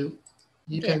listened to,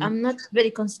 you can. I'm not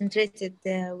very concentrated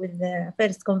with the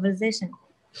first conversation.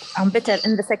 I'm better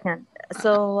in the second.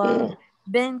 So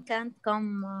Ben can't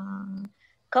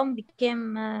come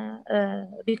became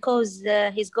because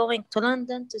he's going to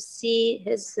London to see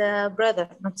his brother,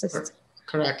 not sister.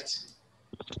 Correct.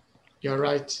 You're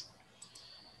right.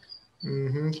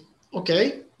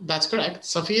 Okay, that's correct.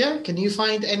 Sophia, can you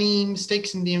find any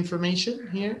mistakes in the information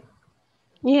here?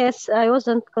 Yes, I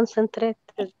wasn't concentrated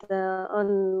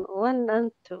on 1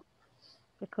 and 2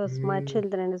 because my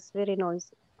children is very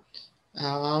noisy.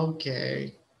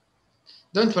 Okay.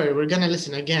 Don't worry, we're gonna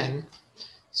listen again,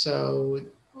 so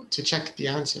to check the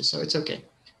answer. So it's okay.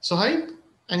 Sohaib,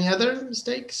 any other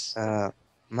mistakes?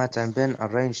 Matt and Ben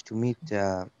arranged to meet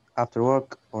after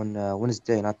work on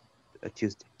Wednesday, not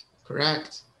Tuesday.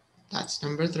 Correct. That's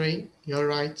number 3. You're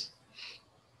right.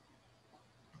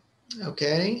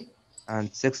 Okay.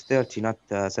 And 6:30, not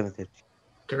 7:30.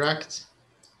 Correct.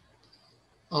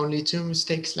 Only 2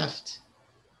 mistakes left.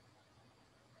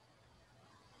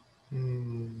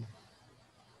 I'm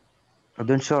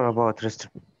not sure about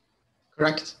restaurant.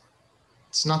 Correct.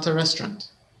 It's not a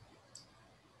restaurant.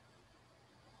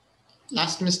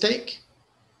 Last mistake.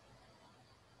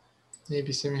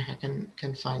 Maybe Samiha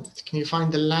can find it. Can you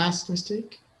find the last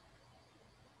mistake?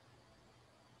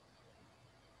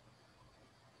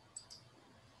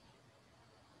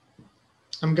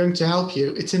 I'm going to help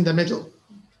you. It's in the middle.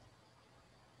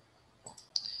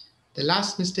 The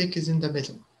last mistake is in the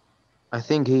middle. I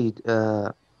think he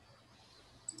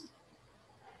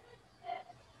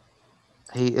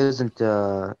isn't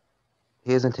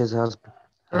his husband.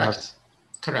 Correct.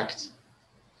 Correct.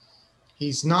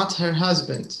 He's not her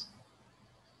husband.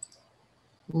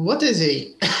 What is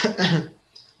he?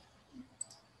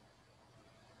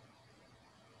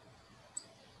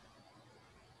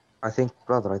 I think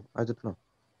brother. I don't know.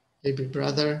 Maybe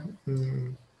brother.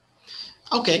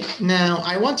 Okay, now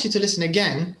I want you to listen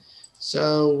again.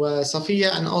 So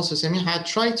Sophia and also Samiha,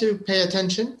 try to pay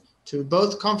attention to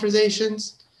both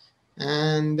conversations,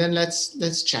 and then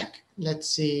let's check. Let's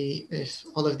see if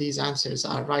all of these answers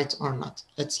are right or not.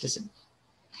 Let's listen.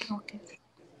 Okay.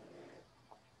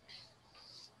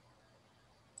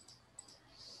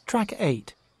 Track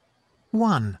 8.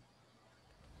 1.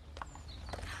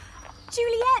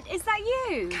 Juliet, is that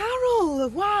you? Carol,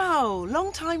 wow,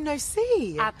 long time no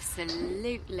see.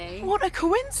 Absolutely. What a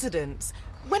coincidence.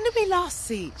 When did we last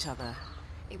see each other?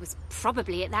 It was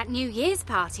probably at that New Year's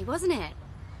party, wasn't it?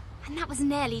 And that was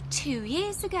nearly 2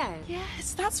 years ago.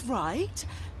 Yes, that's right.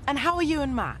 And how are you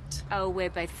and Matt? Oh, we're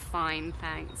both fine,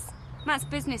 thanks. Matt's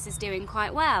business is doing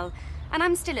quite well, and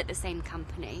I'm still at the same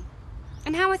company.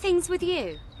 And how are things with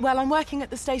you? Well, I'm working at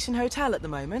the station hotel at the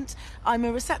moment. I'm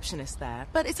a receptionist there,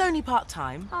 but it's only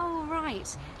part-time. Oh,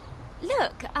 right.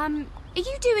 Look, are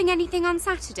you doing anything on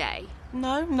Saturday?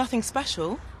 No, nothing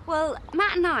special. Well,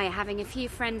 Matt and I are having a few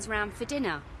friends round for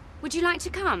dinner. Would you like to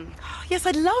come? Yes,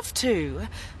 I'd love to.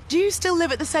 Do you still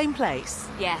live at the same place?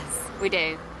 Yes, we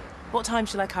do. What time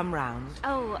shall I come round?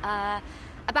 Oh,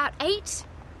 about 8?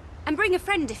 And bring a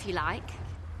friend if you like.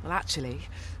 Well, actually,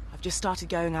 I've just started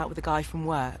going out with a guy from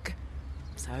work.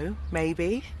 So,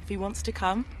 maybe, if he wants to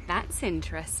come. That's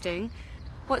interesting.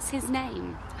 What's his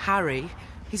name? Harry.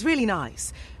 He's really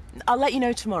nice. I'll let you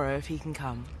know tomorrow if he can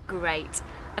come. Great.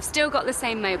 I've still got the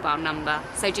same mobile number,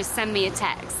 so just send me a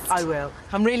text. I will.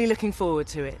 I'm really looking forward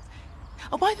to it.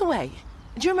 Oh, by the way,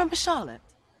 do you remember Charlotte?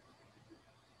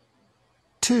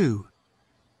 2.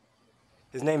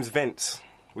 His name's Vince.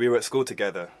 We were at school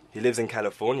together. He lives in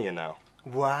California now.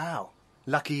 Wow,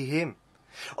 lucky him.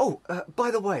 Oh,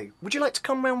 by the way, would you like to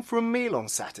come round for a meal on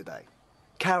Saturday?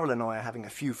 Carol and I are having a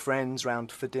few friends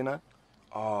round for dinner.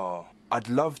 Oh, I'd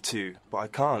love to, but I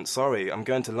can't, sorry. I'm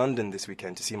going to London this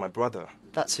weekend to see my brother.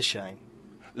 That's a shame.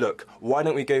 Look, why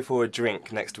don't we go for a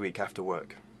drink next week after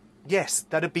work? Yes,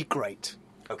 that'd be great.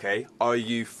 Okay, are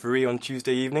you free on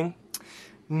Tuesday evening?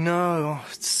 No,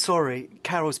 sorry.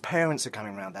 Carol's parents are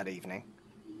coming round that evening.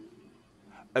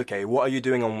 Okay, what are you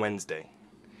doing on Wednesday?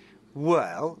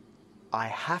 Well, I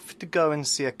have to go and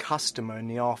see a customer in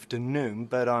the afternoon,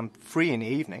 but I'm free in the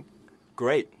evening.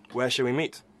 Great. Where shall we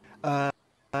meet?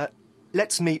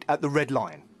 Let's meet at the Red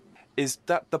Lion. Is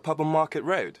that the pub on Market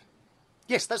Road?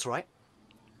 Yes, that's right.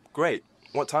 Great.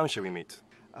 What time shall we meet?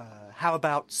 How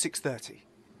about 6:30?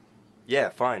 Yeah,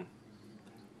 fine.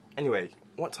 Anyway,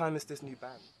 what time is this new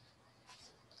band?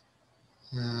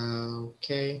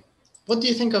 Okay. What do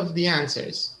you think of the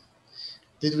answers?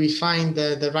 Did we find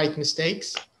the right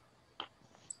mistakes?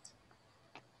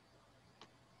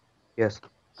 Yes.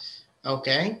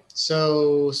 Okay.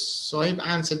 So I've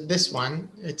answered this one.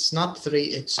 It's not 3,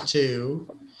 it's 2.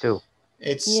 2.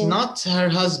 It's not her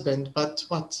husband, but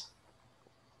what?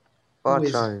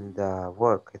 Partner in the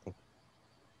work, I think.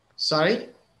 Sorry?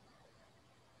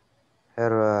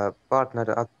 Her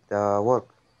partner at the work.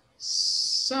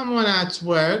 Someone at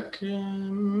work,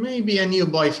 maybe a new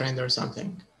boyfriend or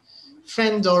something.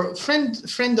 Friend or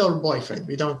boyfriend,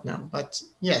 we don't know, but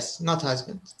yes, not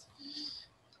husband.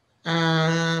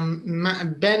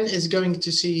 Ben is going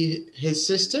to see his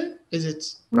sister, is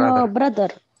it? No, brother.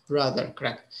 Brother,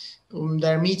 correct.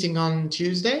 They're meeting on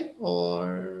Tuesday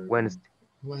or?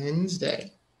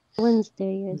 Wednesday.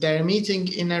 Wednesday, yes. They're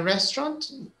meeting in a restaurant,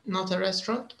 not a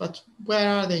restaurant, but where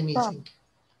are they meeting?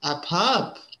 A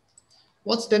pub.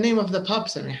 What's the name of the pub,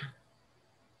 Samiha?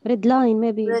 Red Lion,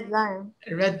 maybe. Red Lion.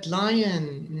 Red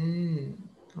Lion.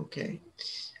 Okay.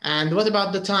 And what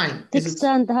about the time?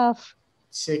 6:30.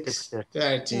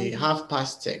 6:30,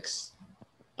 6:30.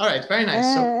 All right, very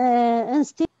nice.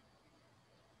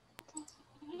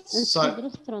 Instead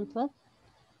restaurant, what?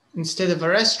 Instead of a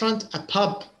restaurant, a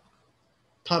pub.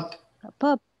 Pub. A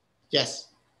pub. Yes.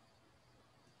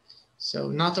 So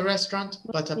not a restaurant,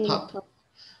 but a pub.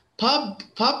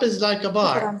 Pub is like a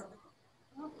bar.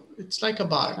 It's like a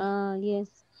bar. Yes.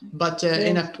 But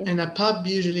in a pub,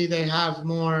 usually they have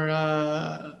more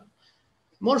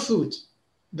food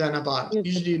than a bar.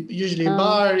 Usually a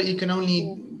bar you can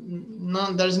only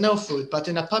there's no food, but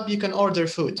in a pub you can order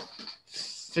food,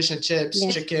 fish and chips,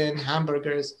 chicken,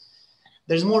 hamburgers.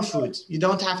 There's more food. You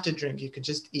don't have to drink. You can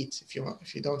just eat if you want.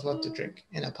 If you don't want to drink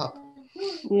in a pub.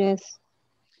 Yes.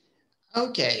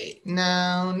 Okay.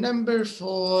 Now number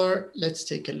 4. Let's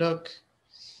take a look.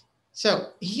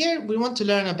 So here we want to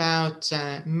learn about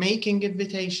making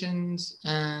invitations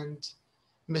and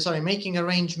making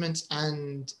arrangements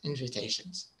and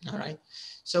invitations. All right.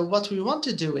 So what we want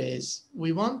to do is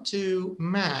we want to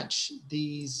match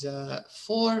these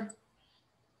 4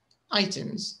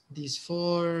 items, these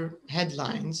 4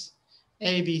 headlines,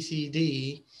 A, B, C,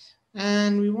 D,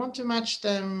 and we want to match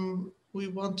them. We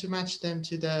want to match them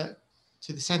to the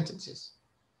sentences.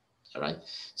 All right.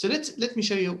 So let me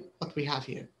show you what we have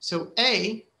here. So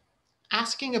A,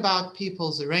 asking about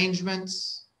people's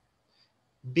arrangements.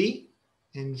 B,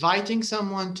 inviting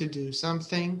someone to do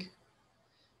something.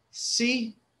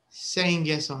 C, saying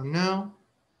yes or no.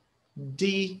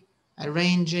 D,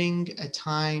 arranging a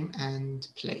time and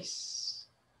place.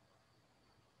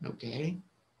 Okay.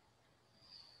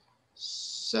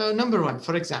 So number 1,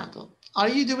 for example, are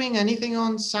you doing anything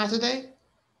on Saturday?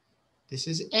 This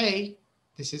is A.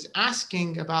 This is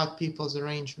asking about people's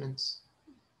arrangements.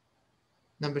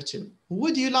 Number 2,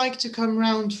 would you like to come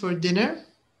round for dinner?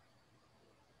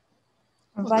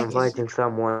 Inviting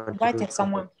someone. Inviting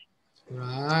someone.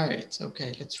 Right.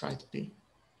 Okay, let's write B.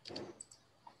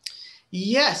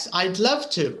 Yes, I'd love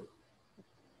to.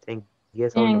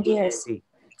 Yes or no? Yes. D.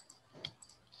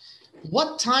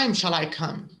 What time shall I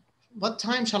come? What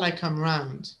time shall I come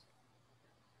round?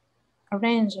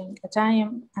 Arranging a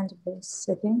time and place,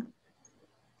 setting,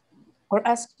 or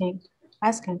asking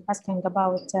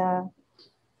about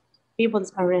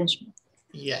people's arrangement.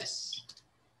 Yes.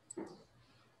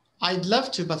 I'd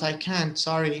love to, but I can't,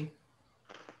 sorry.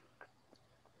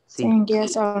 C. Saying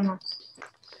yes or no.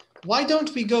 Why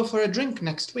don't we go for a drink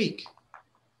next week?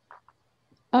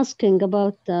 Asking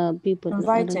about people.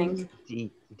 Inviting.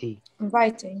 D. D.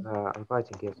 Inviting.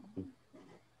 Inviting, yes. D.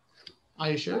 Are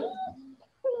you sure?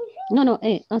 No,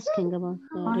 A. Asking about.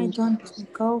 Why don't we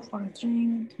go for a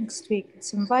drink next week?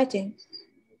 It's inviting.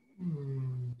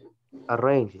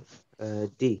 Arranging.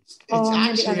 D. It's Or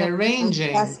maybe actually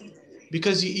arranging arranging.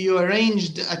 because you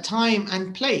arranged a time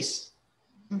and place.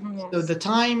 Yes. So the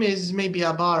time is maybe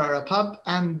a bar or a pub,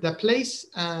 and the place,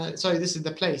 sorry, this is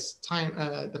the place. Time,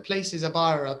 the place is a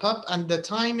bar or a pub, and the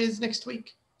time is next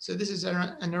week. So this is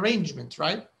an arrangement,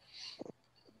 right?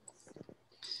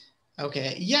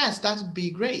 Okay, yes, that would be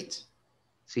great.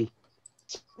 C.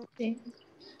 C.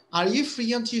 Are you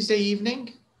free on Tuesday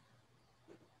evening?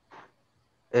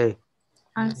 A.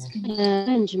 Asking.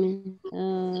 Arrangement.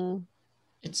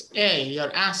 It's A,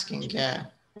 you're asking.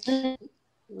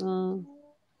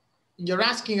 You're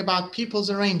asking about people's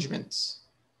arrangements.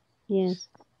 Yes.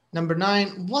 Number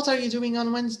 9, what are you doing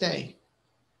on Wednesday?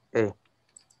 A.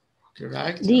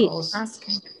 Correct. D. You're also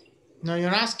Asking. No,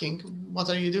 you're asking, what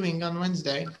are you doing on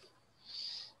Wednesday?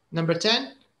 Number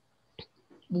 10,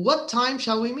 what time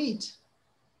shall we meet?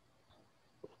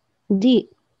 D.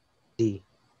 D.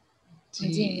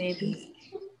 D maybe.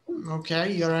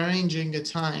 Okay, you're arranging a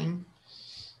time.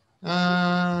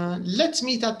 Let's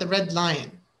meet at the Red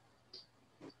Lion.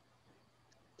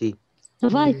 D.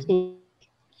 Inviting.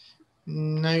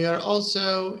 No, you're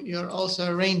also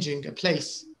arranging a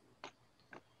place.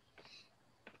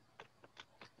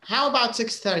 How about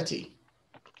 6:30?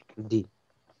 D.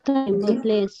 Time or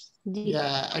place. D.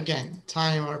 Yeah, again,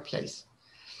 time or place.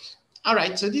 All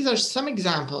right, so these are some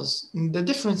examples. The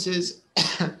difference is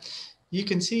you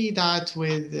can see that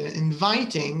with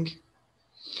inviting,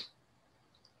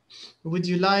 would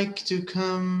you like to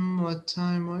come? What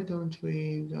time? Why don't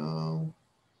we go?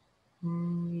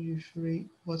 You free?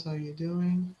 What are you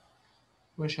doing?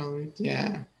 Where shall we?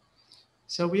 Yeah.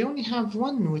 So we only have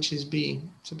one, which is B.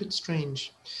 It's a bit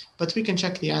strange, but we can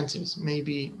check the answers.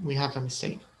 Maybe we have a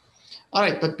mistake. All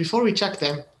right, but before we check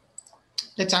them,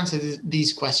 let's answer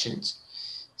these questions.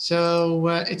 So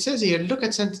it says here, look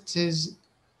at sentences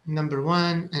number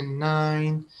 1 and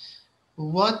 9.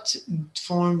 What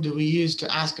form do we use to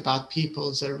ask about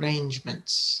people's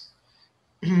arrangements?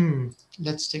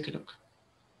 Let's take a look.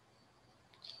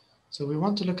 So we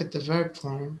want to look at the verb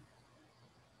form.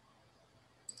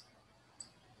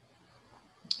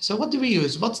 So what do we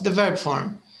use? What's the verb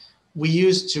form we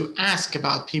use to ask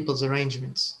about people's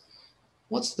arrangements?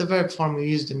 What's the verb form we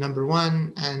used in number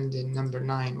 1 and in number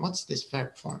 9? What's this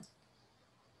verb form?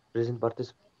 Present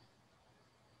participle.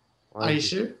 Are you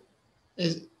sure?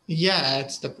 Yeah,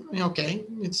 it's the okay.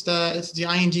 It's the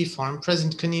ing form,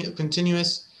 present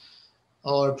continuous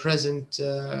or present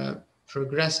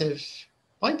progressive.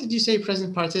 Why did you say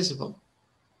present participle?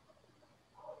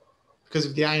 Because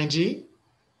of the ing?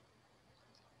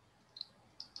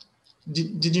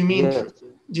 Did you mean? Yes.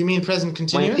 Do you mean present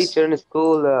continuous? My teacher in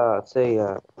school say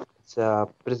it's a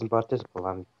present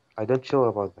participle. I don't sure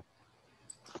about that.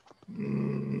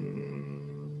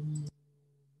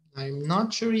 I'm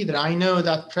not sure either. I know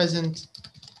that present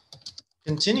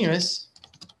continuous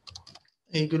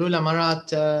يقولوا له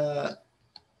مرات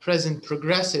present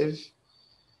progressive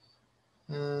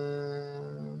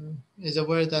is a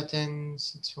word that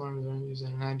ends its form when use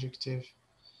an adjective.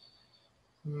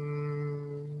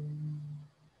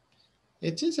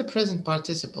 It is a present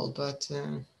participle, but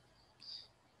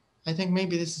I think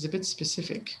maybe this is a bit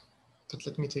specific. But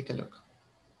let me take a look.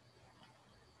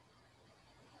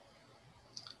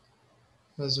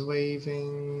 Was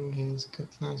waving his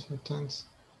cutlass for tense.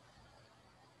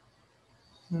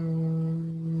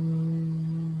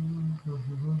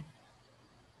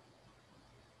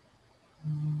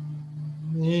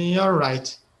 You're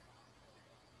right.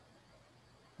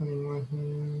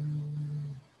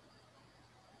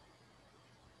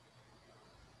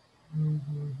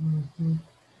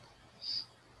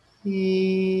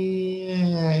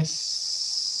 Yes.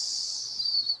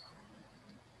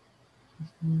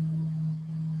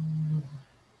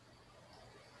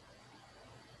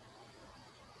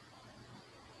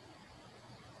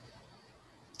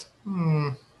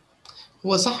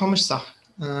 هو صح ومش صح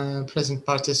present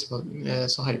participle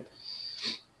صهيب.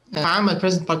 عمل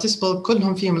present participle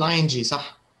كلهم فيهم ال ing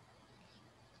صح؟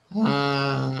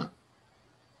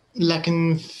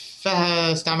 لكن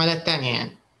فيها استعمالات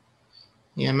تانية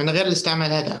يعني من غير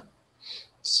الاستعمال هذا.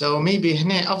 So maybe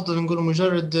هنا أفضل نقول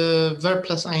مجرد verb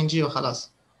plus ing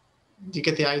وخلاص. دي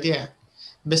كانت idea.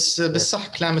 بس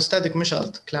صح كلام أستاذك مش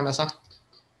غلط، كلامه صح.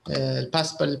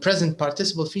 ال present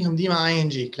participle فيهم ديما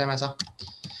ing، كلامه صح.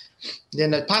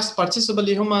 لأن ال past participle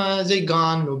اللي هما زي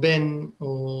gone و been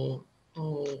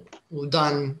و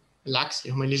done، العكس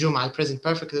اللي هما اللي يجوا مع ال present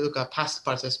perfect هذوك past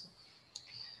participle.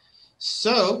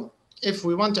 So if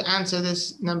we want to answer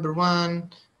this, number one,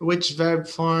 which verb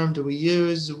form do we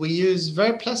use? We use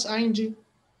verb plus ing.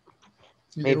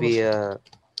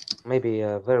 Maybe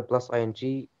verb plus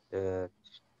ing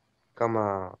come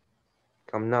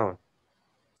noun.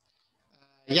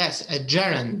 Yes, a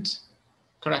gerund,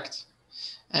 correct.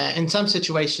 In some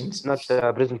situations. Not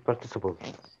present participle.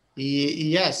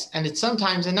 Yes, and it's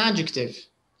sometimes an adjective.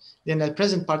 لأن ال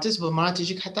present participle مرات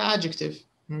يجيك حتى adjective.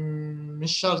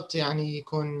 مش شرط يعني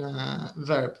يكون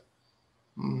verb.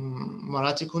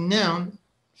 مرات يكون noun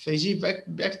فيجيب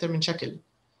بأكثر من شكل.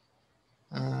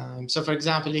 So for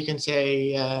example, you can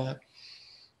say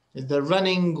the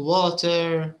running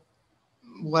water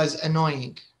was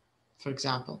annoying, for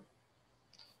example.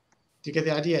 Do you get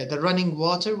the idea? The running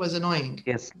water was annoying.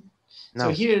 Yes. No. So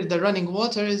here the running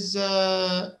water is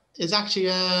actually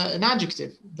an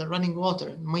adjective. The running water,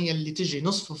 المية اللي تجي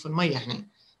نصفه في المية هنا.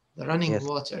 The running yes.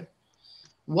 water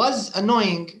was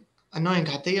annoying. Annoying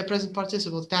حتى هي present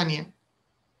participle ثانية.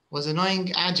 Was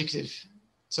annoying adjective.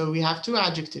 So we have two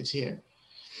adjectives here.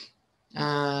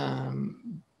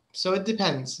 So it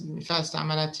depends. فيها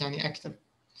استعمالات يعني أكثر.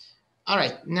 All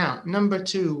right. Now number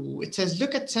two. It says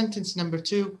look at sentence number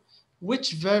two.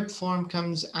 Which verb form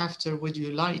comes after would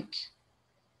you like?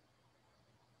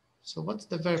 So what's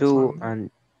the verb form? To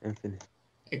and infinitive.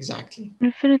 Exactly.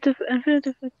 Infinitive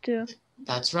with to.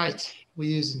 That's right. We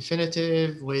use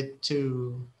infinitive with to.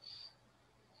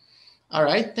 All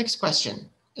right, next question.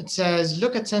 It says,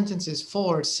 look at sentences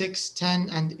 4, 6, 10,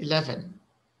 and 11.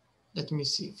 Let me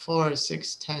see. 4,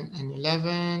 6, 10, and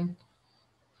 11.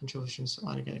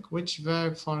 Which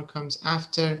verb form comes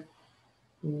after?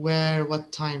 Where,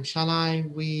 what time shall I?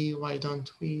 We, why don't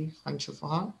we?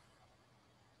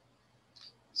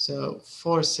 So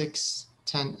 4, 6,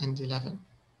 10, and 11.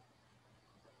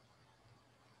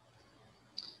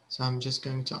 So I'm just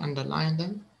going to underline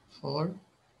them. 4,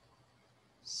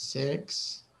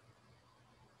 6,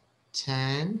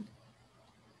 10,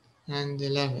 and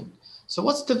 11. So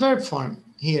what's the verb form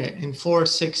here in 4,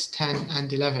 6, 10,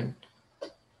 and 11?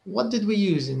 What did we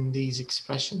use in these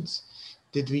expressions?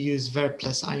 Did we use verb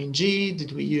plus ing?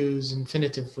 Did we use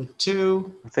infinitive with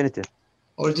to? Infinitive.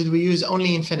 Or did we use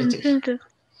only infinitive? Infinitive.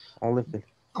 Only infinitive.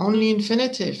 Only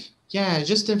infinitive. Yeah,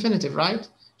 just infinitive, right?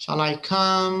 Shall I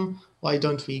come? Why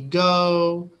don't we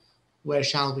go? Where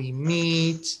shall we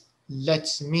meet?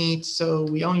 Let's meet. So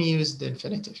we only use the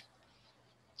infinitive.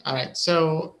 All right,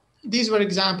 so these were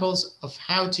examples of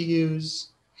how to use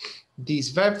these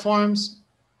verb forms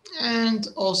and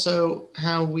also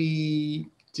how we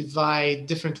divide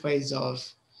different ways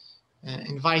of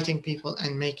inviting people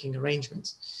and making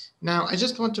arrangements. Now, I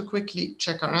just want to quickly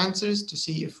check our answers to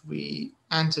see if we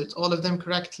answered all of them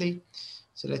correctly.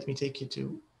 So let me take you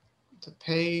to the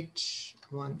page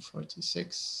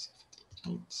 146,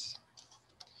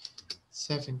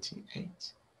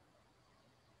 78.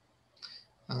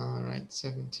 All right,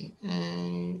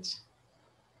 78.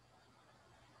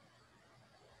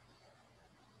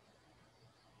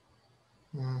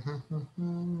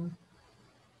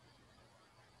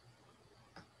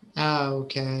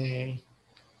 Okay.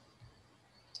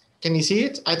 Can you see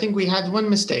it? I think we had one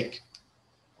mistake.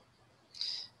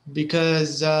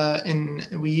 Because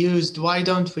we used why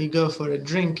don't we go for a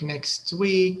drink next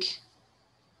week.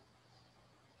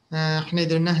 احنا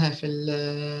درناها في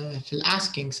ال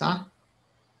asking صح؟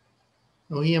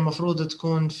 وهي مفروض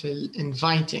تكون في ال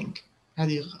inviting.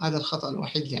 هذا الخطأ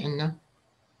الوحيد اللي عندنا.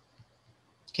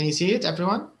 Can you see it,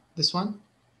 everyone? This one?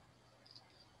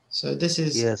 So this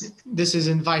is yes. This is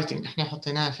inviting. احنا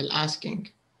حطيناها في ال asking.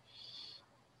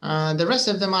 The rest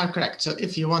of them are correct. So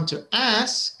if you want to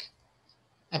ask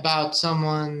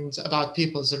about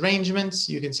people's arrangements,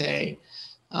 you can say,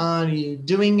 are you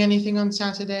doing anything on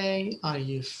Saturday? Are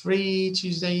you free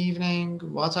Tuesday evening?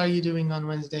 What are you doing on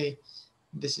Wednesday?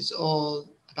 This is all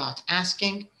about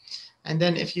asking. And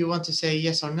then if you want to say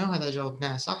yes or no, هذا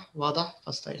جاوبناه صح واضح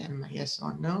فصل إما yes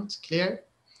or no, it's clear.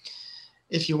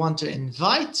 If you want to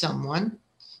invite someone,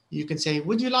 you can say,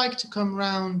 would you like to come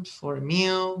round for a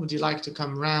meal? Would you like to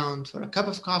come round for a cup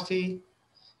of coffee?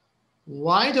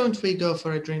 Why don't we go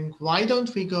for a drink? Why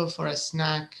don't we go for a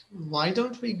snack? Why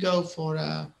don't we go for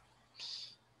a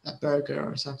burger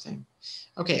or something?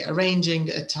 Okay, arranging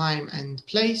a time and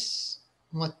place.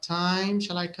 What time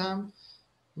shall I come?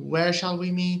 Where shall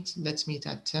we meet? Let's meet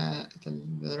at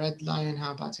the Red Lion.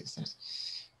 How about 6:30?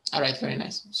 All right, very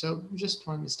nice. So just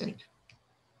one mistake.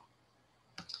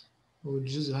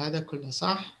 والجزء هذا كله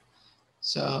صح.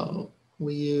 So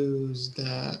we use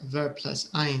the verb plus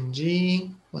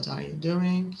ing. What are you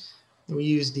doing? We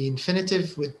use the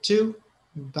infinitive with to.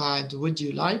 بعد would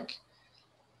you like.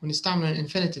 ونستعمل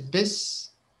infinitive بس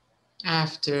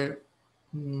after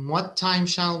what time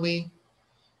shall we,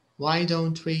 why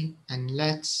don't we, and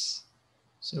let's.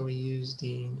 So we use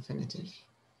the infinitive.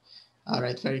 All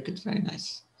right, very good, very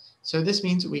nice. So this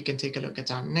means we can take a look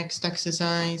at our next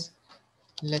exercise.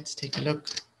 Let's take a look.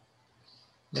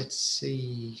 Let's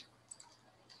see.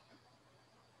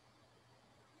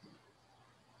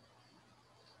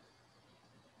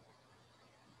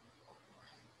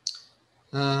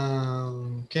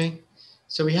 Okay,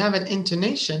 so we have an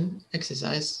intonation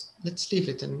exercise. Let's leave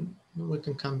it and we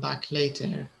can come back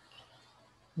later.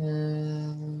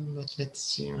 But let's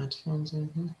see what phones are.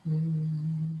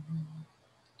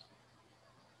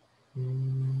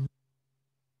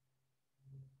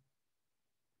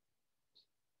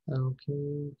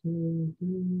 Okay.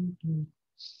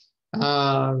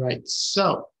 All right,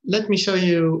 so let me show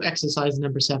you exercise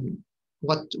number 7.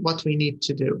 What we need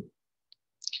to do.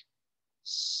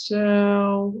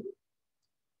 So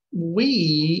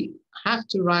we have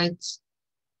to write.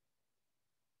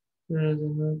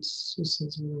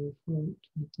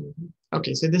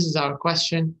 Okay, so this is our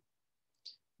question.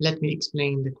 Let me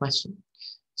explain the question.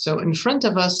 So in front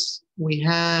of us, we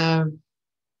have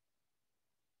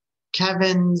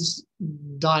Kevin's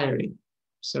diary.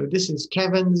 So this is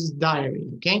Kevin's diary,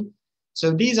 okay?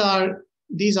 So these are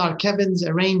Kevin's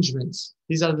arrangements.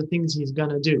 These are the things he's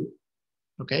gonna do.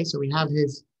 Okay, so we have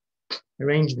his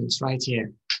arrangements right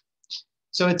here.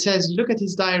 So it says, look at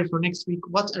his diary for next week.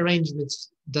 What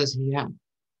arrangements does he have?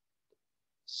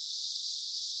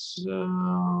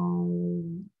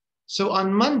 So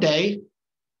on Monday,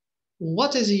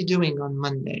 what is he doing on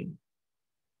Monday?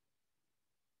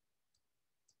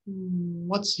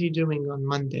 What's he doing on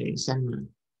Monday, Salman?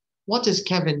 What is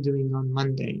Kevin doing on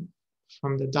Monday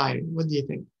from the diary? What do you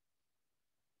think?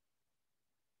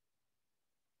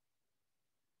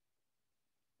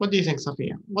 What do you think,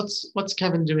 Sophia? What's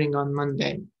Kevin doing on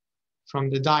Monday from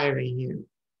the diary here?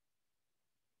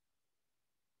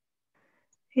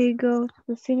 He goes to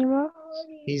the cinema.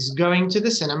 He's going to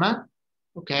the cinema.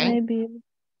 Okay. Maybe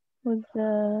with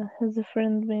his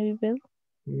friend, maybe Bill.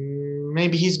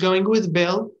 Maybe he's going with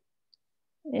Bill.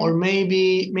 Yeah. Or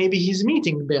maybe he's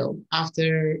meeting Bill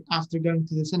after going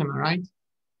to the cinema, right?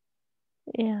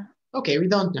 Yeah. Okay, we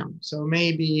don't know. So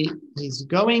maybe he's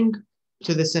going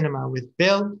to the cinema with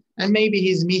Bill, and maybe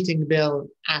he's meeting Bill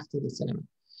after the cinema.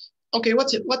 Okay,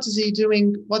 what is he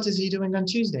doing? What is he doing on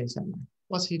Tuesday, Salman?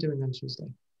 What's he doing on Tuesday?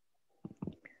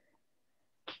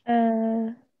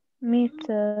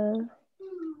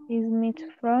 He's meet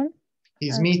Fran.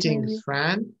 He's meeting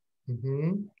Fran.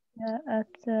 Mm-hmm. At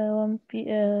 1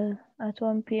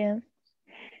 p.m.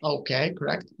 Okay,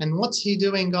 correct. And what's he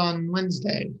doing on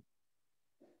Wednesday?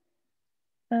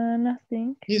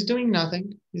 Nothing. He's doing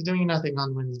nothing. He's doing nothing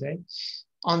on Wednesday.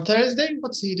 On Thursday,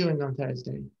 what's he doing on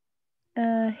Thursday?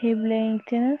 He playing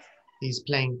tennis. He's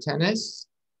playing tennis.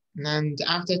 And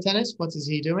after tennis, what is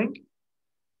he doing?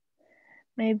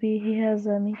 Maybe he has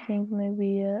a meeting,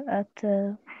 maybe at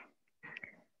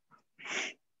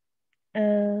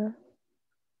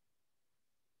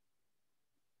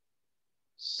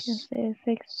can say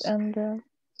 6 and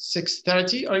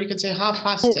 6:30, or you can say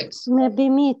 6:30. Maybe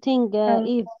meeting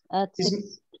Eve at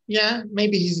 6. Yeah,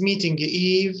 maybe he's meeting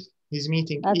Eve. He's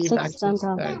meeting Eve at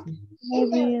 6:30.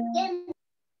 Maybe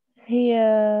he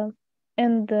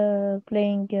and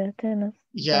playing tennis.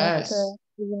 Yes,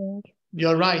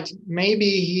 you're right. Maybe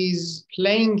he's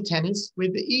playing tennis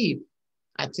with Eve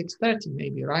at 6:30.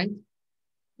 Maybe, right?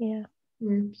 Yeah.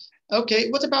 Okay.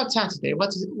 What about Saturday?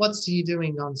 What's he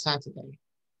doing on Saturday?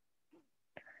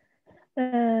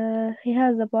 He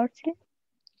has a party.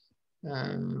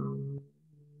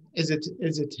 Is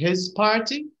it his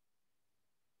party?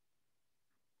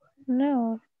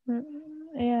 No.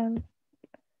 Yeah.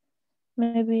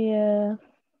 Maybe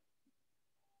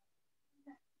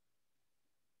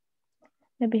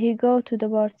he go to the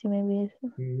party, maybe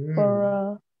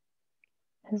for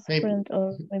his friend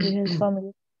or maybe his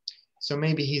family. So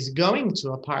maybe he's going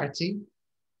to a party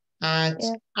at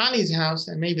Ali's house,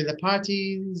 and maybe the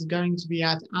party is going to be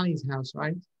at Ali's house,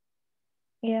 right?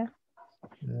 Yeah.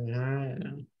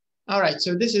 All right,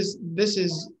 so this is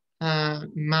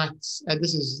Matt's.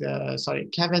 This is sorry,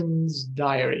 Kevin's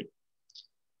diary.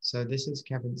 So this is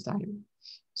Kevin's diary.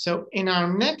 So in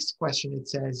our next question, it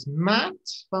says Matt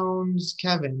phones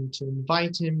Kevin to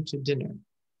invite him to dinner.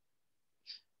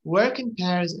 Work in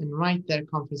pairs and write their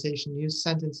conversation. Use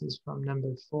sentences from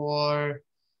number 4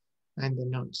 and the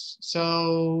notes.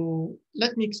 So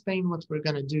let me explain what we're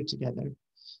going to do together.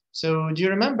 So do you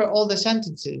remember all the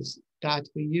sentences that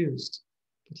we used?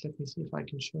 But let me see if I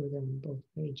can show them on both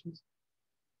pages.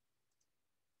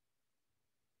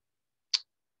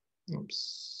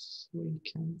 Oops, we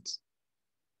can't.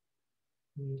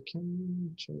 We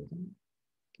can show them,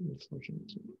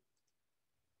 unfortunately.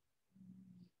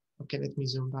 Okay, let me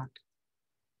zoom back.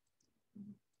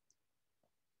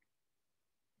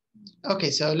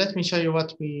 Okay, so let me show you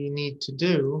what we need to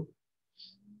do.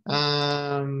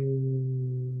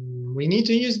 We need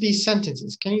to use these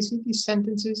sentences. Can you see these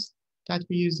sentences that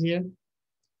we use here?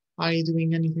 Are you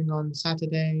doing anything on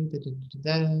Saturday? Da, da,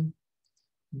 da, da.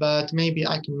 But maybe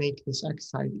I can make this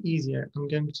exercise easier. I'm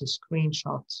going to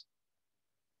screenshot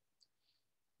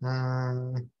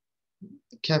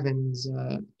Kevin's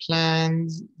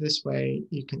plans. This way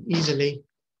you can easily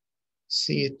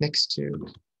see it next to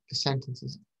the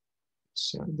sentences.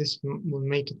 So this will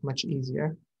make it much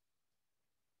easier.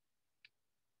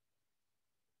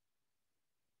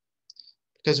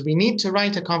 Because we need to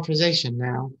write a conversation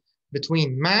now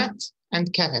between Matt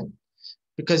and Kevin.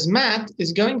 Because Matt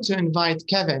is going to invite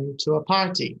Kevin to a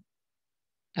party,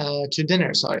 to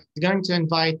dinner, sorry. He's going to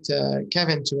invite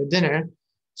Kevin to a dinner.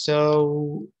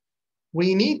 So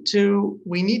we need to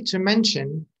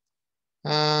mention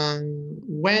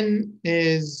when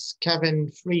is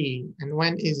Kevin free and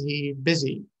when is he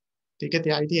busy? Do you get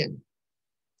the idea?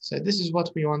 So this is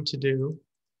what we want to do.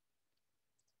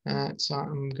 So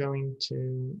I'm going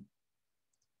to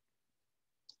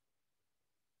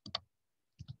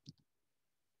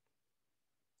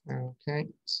okay,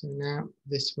 so now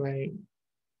this way.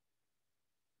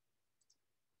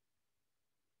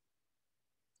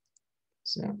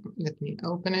 So let me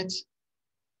open it.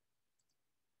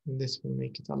 This will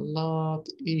make it a lot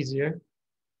easier.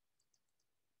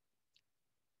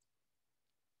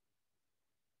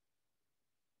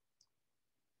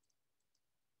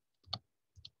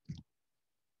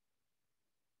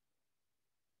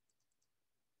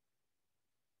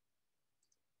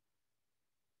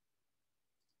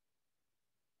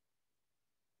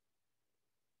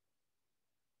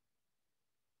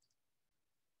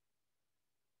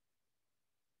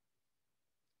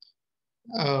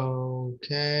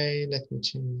 Okay, let me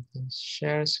change the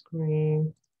share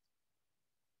screen.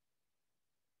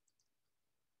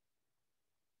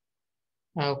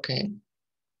 Okay,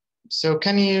 so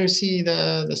can you see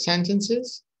the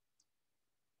sentences?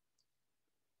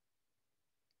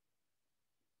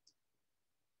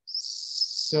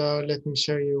 So let me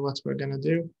show you what we're gonna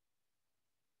do.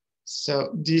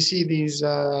 So do you see these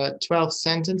 12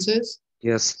 sentences?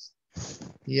 Yes.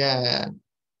 Yeah.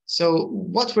 So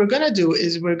what we're gonna do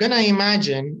is we're gonna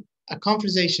imagine a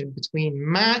conversation between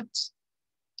Matt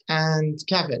and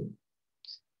Kevin.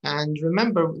 And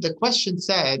remember, the question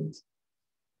said,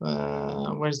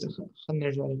 where's the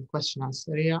question على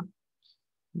السريع.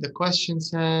 The question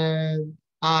said,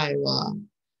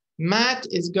 Matt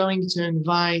is going to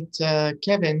invite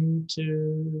Kevin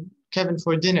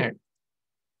for dinner.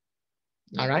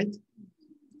 All right.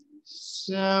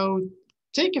 So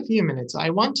take a few minutes. I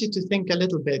want you to think a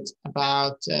little bit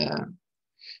about.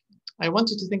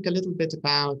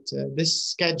 This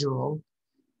schedule,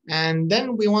 and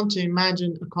then we want to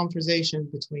imagine a conversation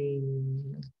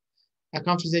between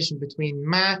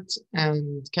Matt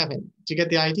and Kevin. Do you get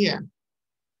the idea?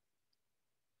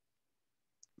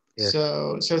 Yes.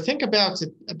 So think about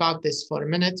this for a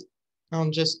minute.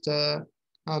 I'll just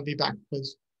I'll be back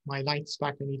because my light's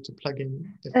back. I need to plug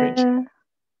in the fridge.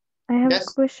 I have Yes?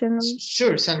 a question.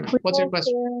 Sure, Salma. What's your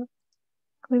question?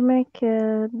 We make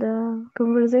the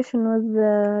conversation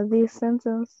with these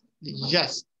sentences.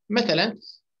 Yes. مثلا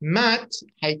Matt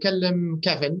هيكلم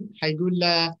كيفن هيقول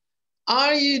له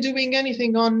Are you doing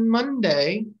anything on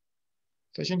Monday?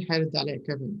 فشنو حيرد عليه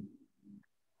كيفن؟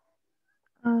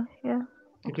 Yeah.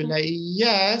 يقول له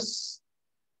Yes,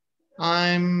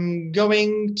 I'm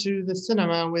going to the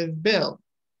cinema with Bill.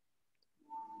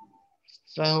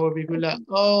 فهو بيقول له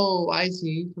Oh, I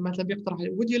see. فمثلا بيقترح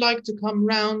Would you like to come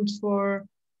round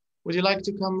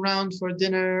for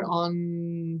dinner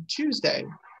on Tuesday?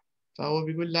 فهو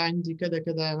بيقول له عندي كذا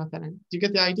كذا مثلا. Do you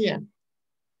get the idea?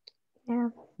 Yeah.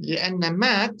 لأن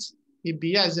مات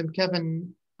يبي يعزم كيفن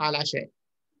على شيء.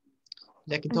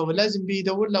 لكن هو لازم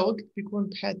بيدور له وقت بيكون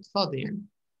بحيث فاضي يعني.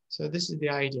 So this is the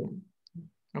idea.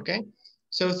 Okay,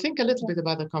 so think a little bit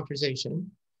about the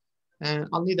conversation.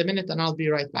 I'll need a minute and I'll be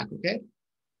right back, okay?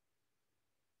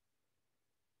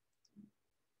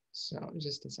 So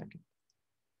just a second.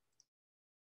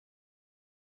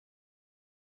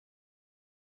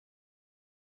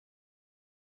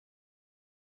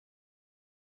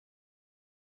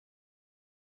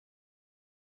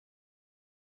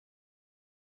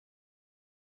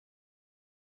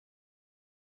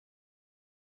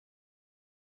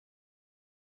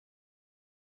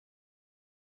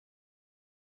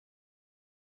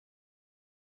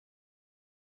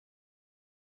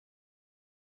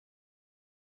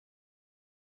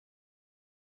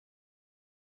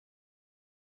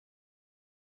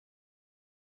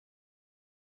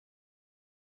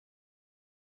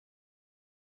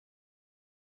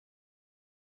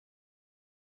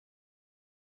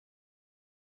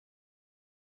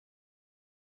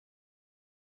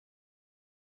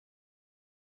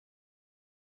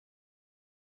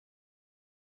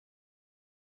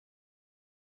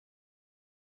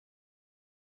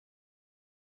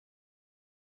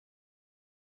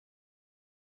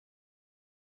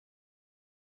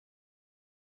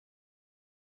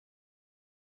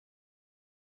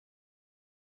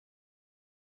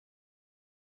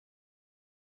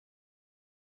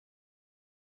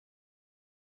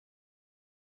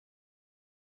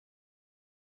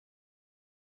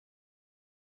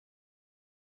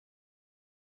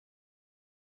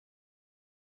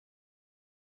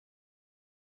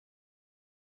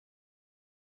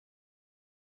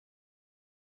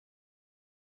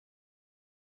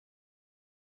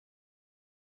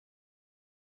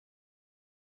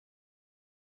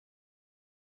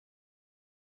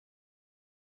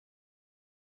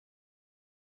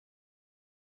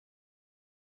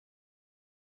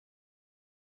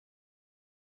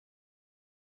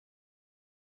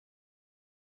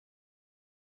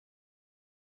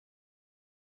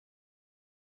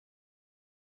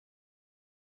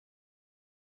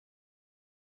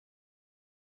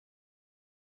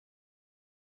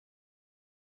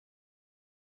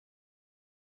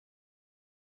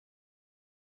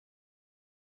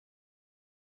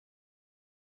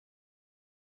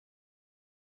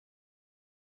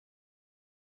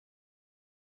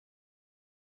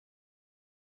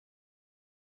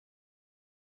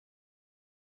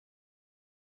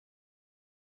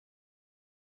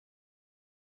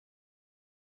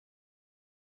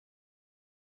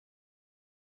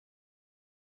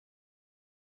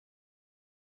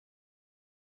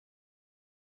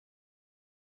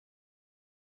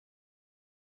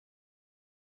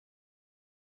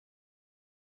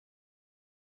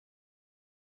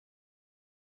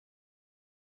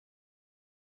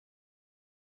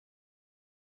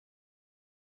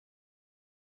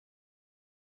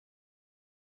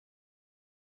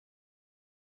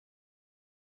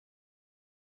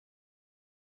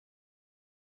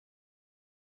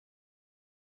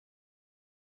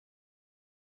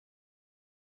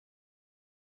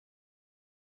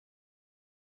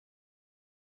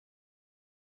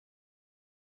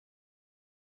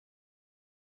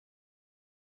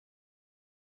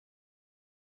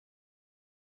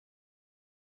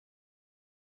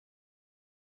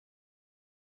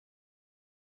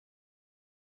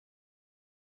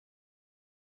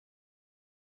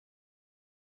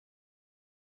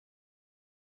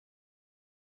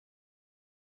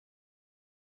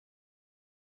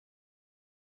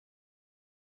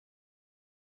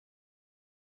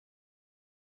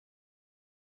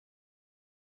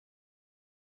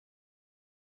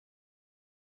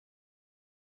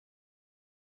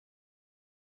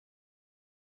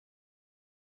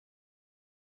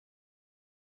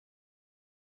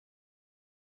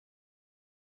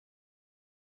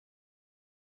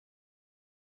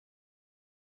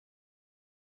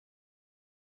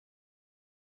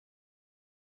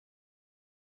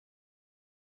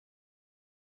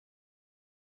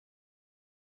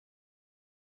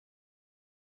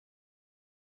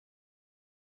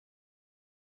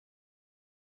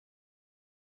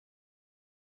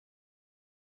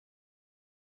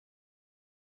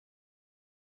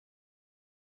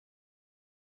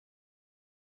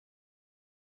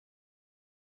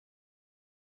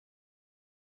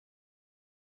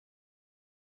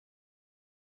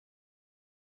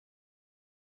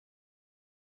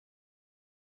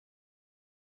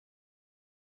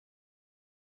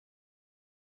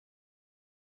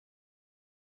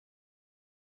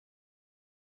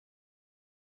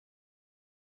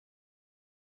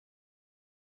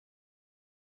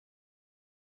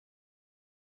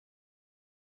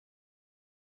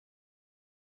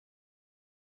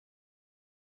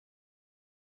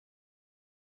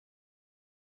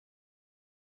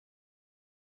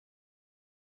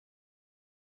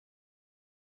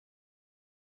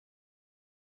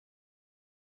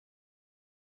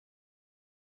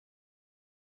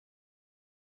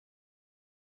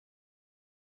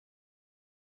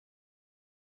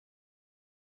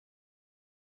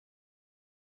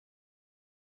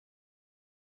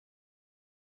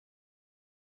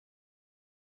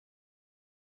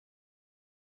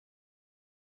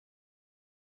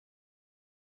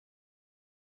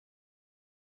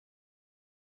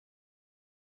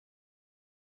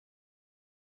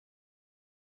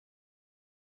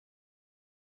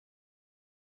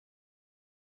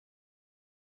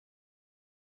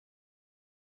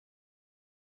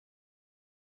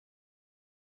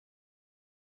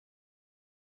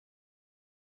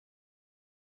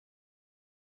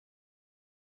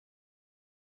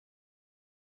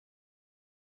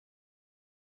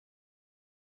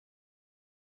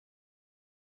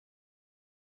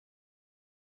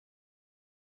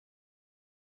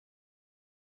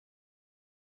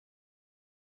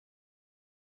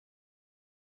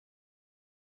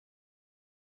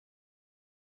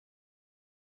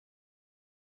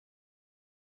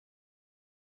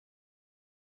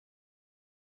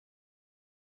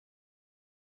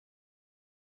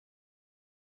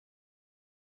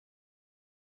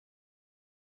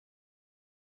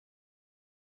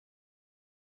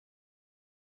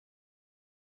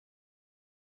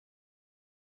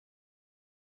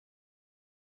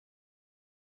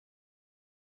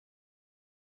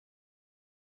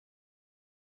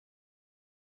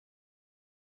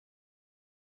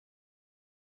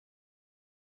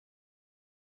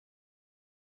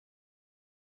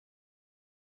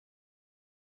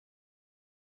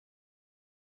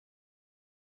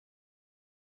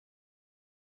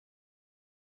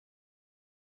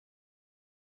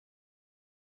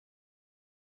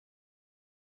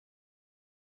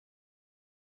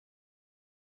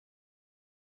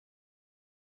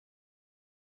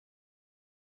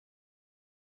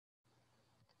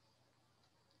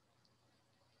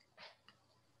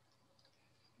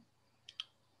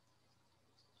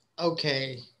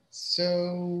 Okay,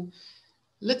 so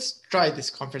let's try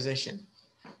this conversation.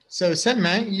 So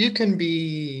Selma, you can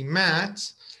be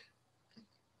Matt,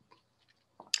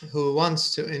 who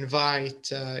wants to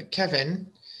invite Kevin,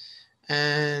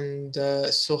 and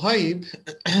Suhaib.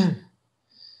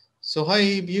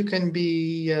 Suhaib, you can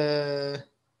be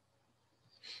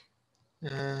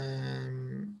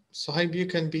Suhaib, you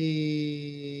can be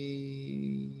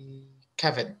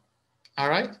Kevin. All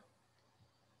right.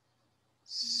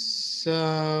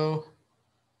 So,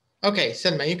 okay,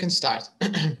 Selma, you can start.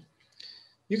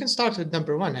 You can start with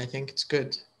number 1. I think it's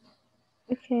good.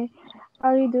 Okay.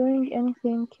 Are you doing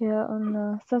anything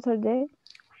on Saturday?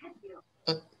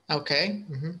 Okay.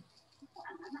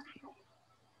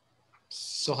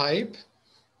 Suhaib,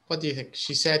 what do you think?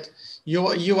 She said,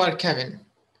 you are Kevin.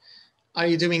 Are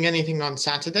you doing anything on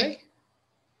Saturday?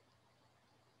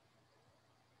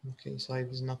 Okay,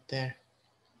 Suhaib is not there.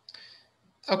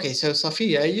 Okay, so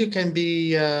Sophia, you can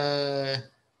be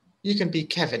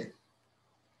Kevin.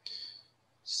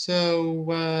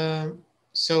 So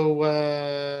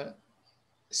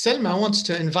Selma wants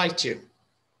to invite you.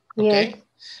 Okay.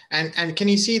 Yes. And can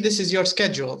you see this is your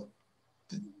schedule?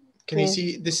 Can you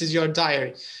see this is your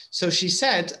diary? So she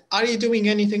said, are you doing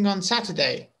anything on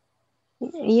Saturday?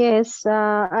 Yes,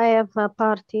 I have a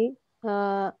party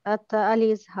at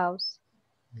Ali's house.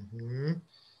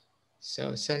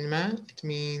 So Selma, it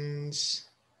means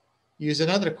use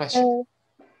another question.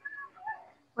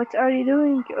 What are you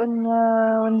doing on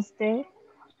Wednesday?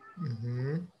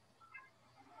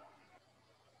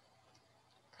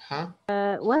 Huh?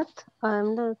 What?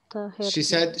 I'm not here.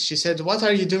 She said, what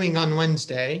are you doing on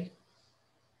Wednesday?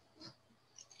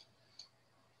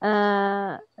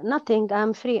 Nothing.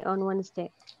 I'm free on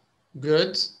Wednesday.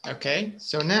 Good. Okay.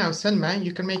 So now, Selma,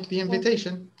 you can make the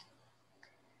invitation.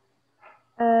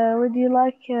 Would you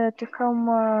like to come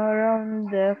around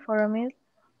for a meal?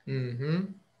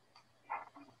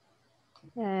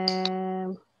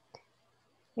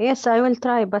 Yes, I will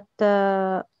try, but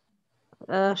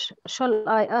shall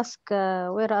I ask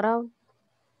where around?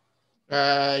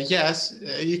 Yes,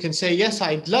 you can say yes,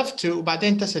 I'd love to,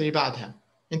 وبعدين تسألي بعدها.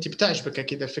 أنت بتعجبك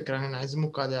أكيد الفكرة هنا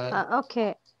عزموك على.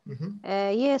 Okay.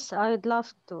 Yes, I'd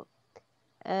love to.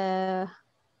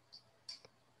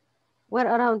 Where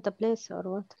around the place or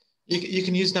what? You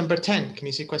can use number 10. Can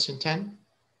you see question 10?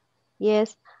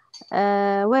 Yes.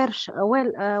 Where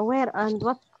and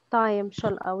what time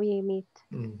shall we meet?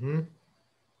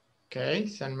 Okay,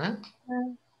 Selma.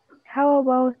 How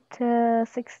about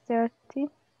 6:30?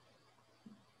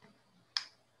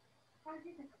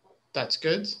 That's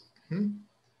good.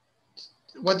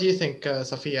 What do you think,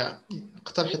 Sophia?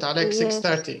 اقترحت عليك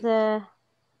 6:30.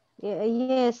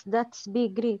 Yes, that's be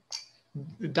great.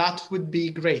 That would be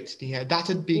great. Yeah, that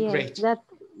would be great.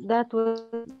 That would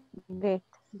be great.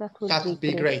 That would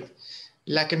be great.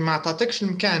 لكن ما أعطتكش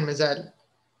المكان مازال.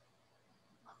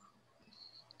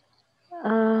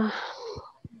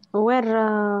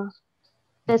 Where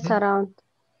it's around.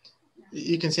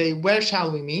 You can say, where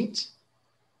shall we meet?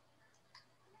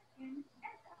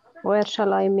 Where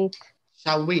shall I meet?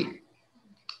 Shall we?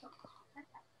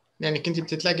 يعني كنت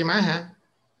بتتلاقي معها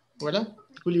ولا؟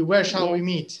 تقولي where shall we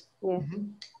meet?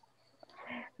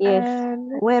 Yes.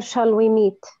 Where shall we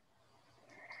meet?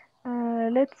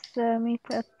 Let's meet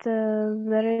at the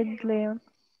Red Lion.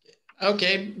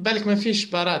 Okay, بالك ما فيش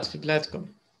بارات في بلادكم.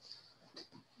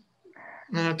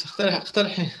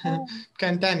 اقترحي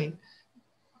مكان تاني.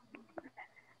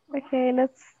 Okay,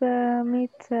 let's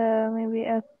meet maybe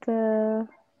at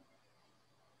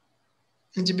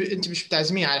انت مش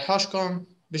بتعزميه على حوشكم،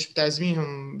 مش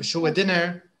بتعزميهم مش هو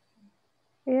dinner.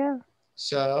 Yeah.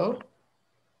 So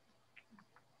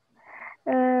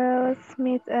let's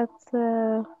meet at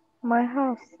my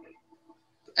house.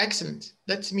 Excellent.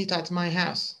 Let's meet at my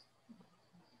house.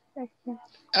 Okay.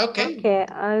 Okay.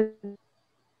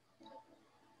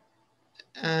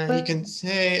 You can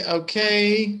say okay.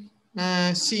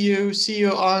 See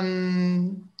you on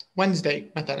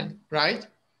Wednesday, مثلا, right?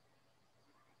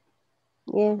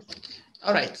 Yes.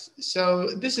 All right. So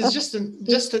this is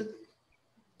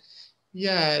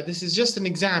this is just an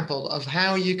example of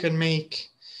how you can make,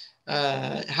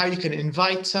 how you can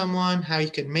invite someone, how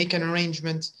you can make an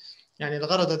arrangement. يعني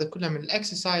الغرض هذا كله من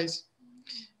الexercise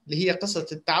اللي هي قصة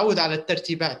التعود على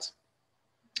الترتيبات.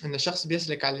 إن الشخص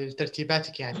بيسلك على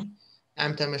ترتيباتك، يعني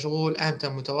أمتى مشغول، أمتى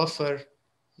متوفر.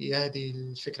 هي هذه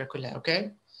الفكرة كلها.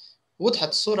 أوكي. وضحت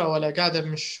الصورة ولا قاعدة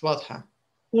مش واضحة؟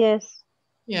 Yes.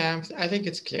 Yeah, I think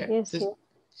it's clear. Yes.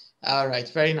 All right,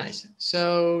 very nice.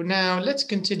 So now let's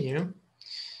continue.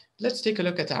 Let's take a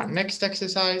look at our next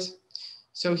exercise.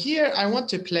 So here I want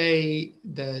to play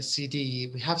the CD.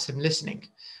 We have some listening.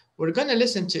 we're gonna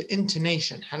listen to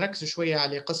intonation. حنركز شوية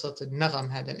على قصة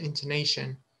النغم هذا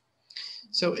intonation.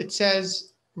 So it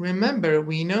says, remember,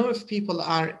 we know if people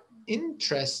are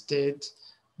interested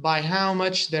by how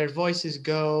much their voices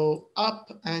go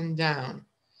up and down.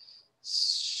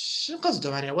 شو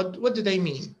قصدهم يعني؟ What do they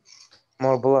mean?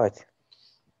 More polite.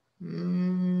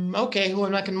 اوكي هو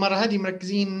لكن المرة هذه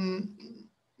مركزين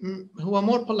هو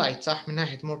more polite صح من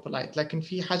ناحية more polite لكن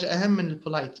في حاجة أهم من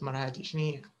البولايت المرة هذه شنو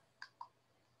هي؟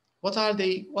 What are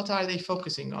they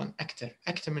focusing on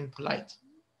أكتر من polite?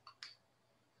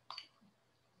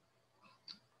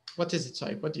 What is it,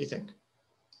 Saib? What do you think?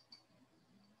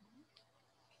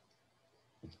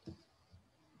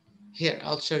 Here,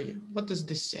 I'll show you. What does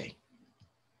this say?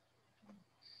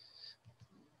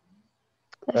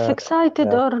 If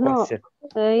excited or no.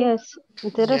 Yes,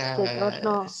 interested or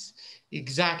no.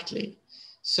 Exactly.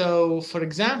 So, for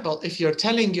example, if you're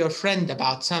telling your friend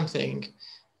about something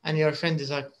and your friend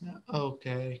is like,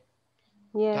 okay,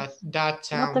 yes, that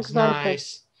sounds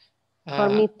nice. For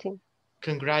meeting.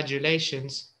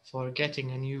 Congratulations for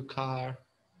getting a new car.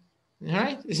 All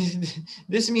right?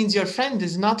 This means your friend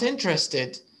is not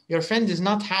interested. Your friend is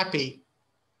not happy.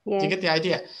 Yes. Do you get the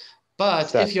idea?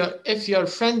 But if your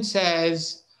friend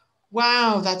says,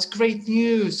 wow, that's great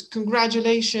news.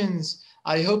 Congratulations.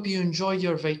 I hope you enjoyed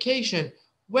your vacation.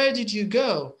 Where did you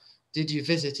go? Did you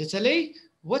visit Italy?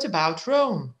 What about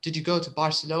Rome? Did you go to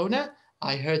Barcelona?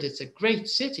 I heard it's a great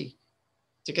city.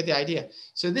 Do you get the idea?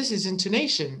 So this is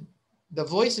intonation. The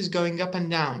voice is going up and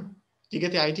down. Do you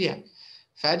get the idea?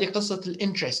 فهذه قصة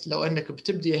الانترست. لو أنك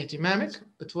بتبدي اهتمامك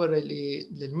بتوري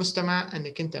للمستمع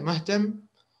أنك أنت مهتم.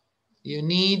 You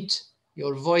need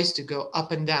your voice to go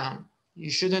up and down. You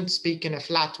shouldn't speak in a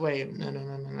flat way.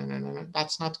 No.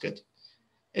 That's not good.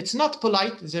 It's not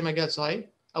polite زي ما قال صهيب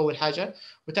أول حاجة.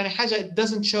 وثاني حاجة it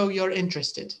doesn't show you're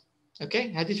interested.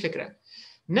 Okay? هذه الفكرة.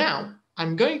 Now,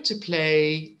 I'm going to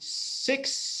play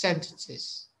 6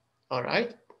 sentences. All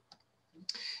right?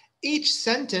 Each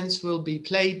sentence will be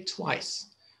played twice.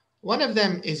 One of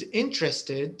them is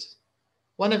interested.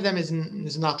 One of them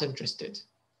is not interested.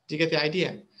 Do you get the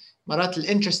idea? مرات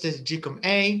interested تجيكم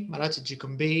A, مرات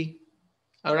تجيكم B.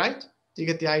 All right? Do you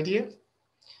get the idea?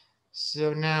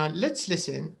 So now let's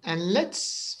listen and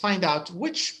let's find out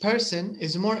which person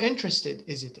is more interested.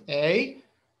 Is it A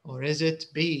or is it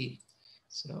B?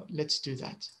 So let's do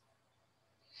that.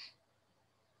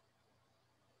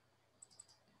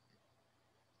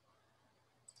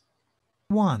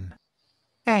 One.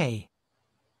 A.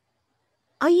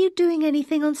 Are you doing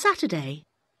anything on Saturday?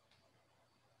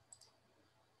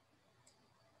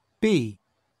 B.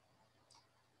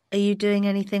 Are you doing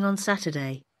anything on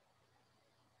Saturday?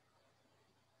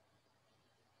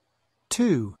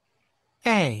 2.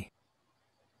 A.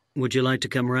 Would you like to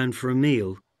come round for a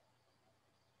meal?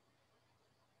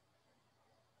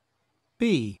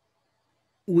 B.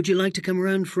 Would you like to come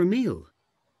round for a meal?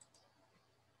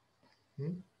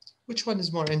 Which one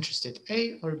is more interested,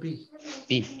 A or B?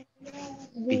 B.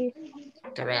 B.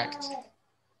 Correct.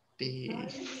 B.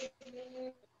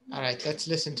 All right, let's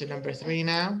listen to number 3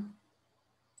 now.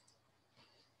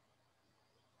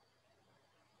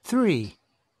 3.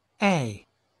 A.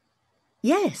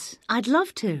 Yes, I'd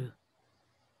love to.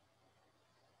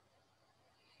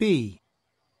 B.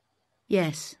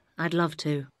 Yes, I'd love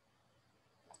to.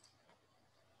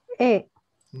 A.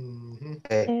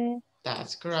 A.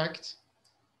 That's correct.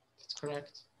 That's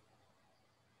correct.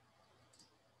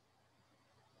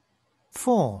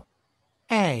 4.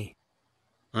 A.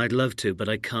 I'd love to, but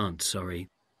I can't, sorry.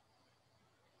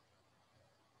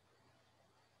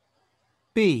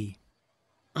 B.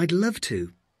 I'd love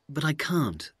to, but I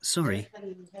can't, sorry.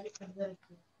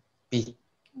 B.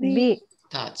 B.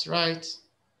 That's right.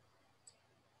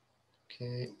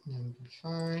 Okay, number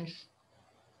 5.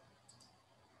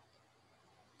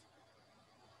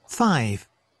 5.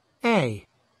 A.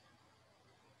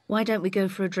 Why don't we go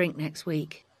for a drink next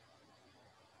week?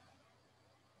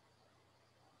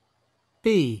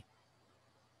 B.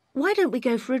 Why don't we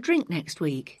go for a drink next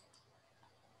week?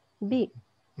 B.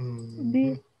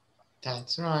 B.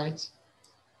 That's right.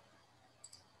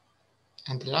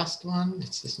 And the last one,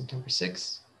 let's listen to number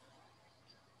 6.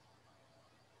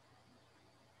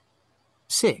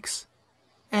 6.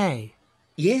 A.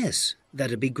 Yes,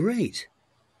 that'd be great.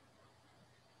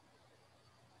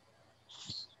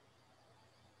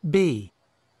 B.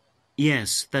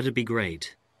 Yes, that'd be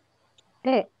great.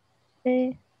 A.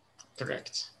 A.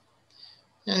 Correct.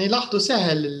 يعني لاحظوا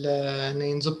سهل إنه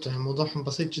ينضبطوا موضوعهم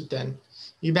بسيط جدا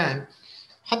يبان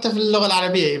حتى في اللغة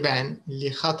العربية يبان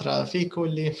اللي خاطرة فيك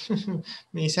واللي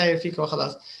يساير فيك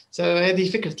وخلاص. So هذه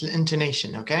فكرة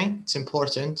الانtonation. Okay, it's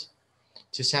important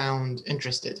to sound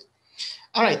interested.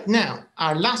 All right, now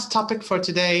our last topic for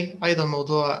today أيضا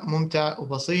موضوع ممتع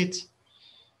وبسيط.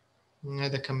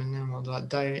 هذا كمان موضوع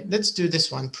الدايري. Let's do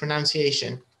this one,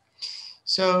 pronunciation.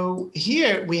 So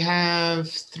here we have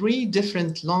 3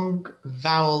 different long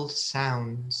vowel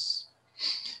sounds.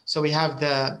 So we have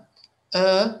the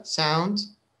sound,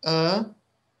 and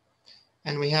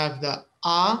we have the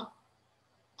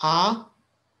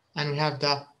and we have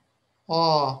the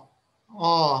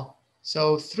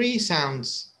So 3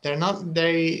 sounds. They're not,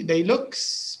 they look,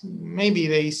 maybe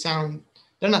they sound,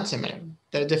 they're not similar,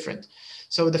 they're different.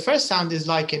 So the first sound is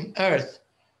like in earth,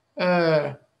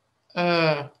 the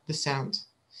sound.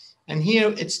 And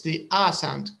here it's the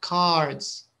sound,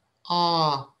 cards,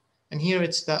 and here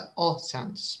it's the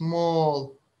sound,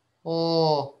 small,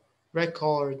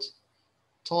 record,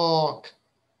 talk.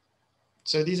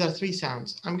 So these are 3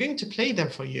 sounds. I'm going to play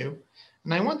them for you,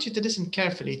 and I want you to listen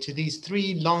carefully to these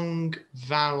 3 long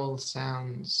vowel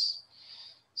sounds.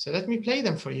 So let me play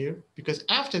them for you, because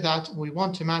after that, we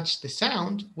want to match the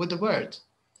sound with the word.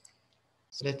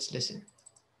 So let's listen.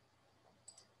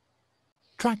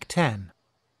 Track 10.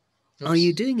 Oops. Are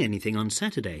you doing anything on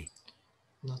Saturday?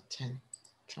 Not 10,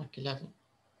 track 11.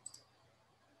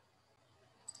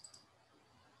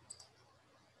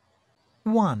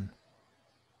 One.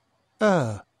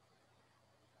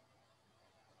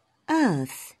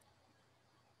 Earth.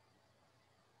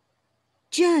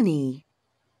 Journey.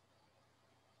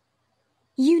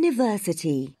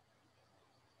 University.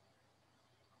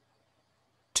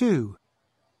 2.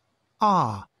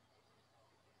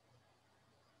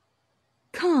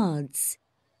 Cards.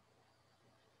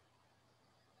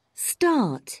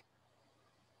 Start.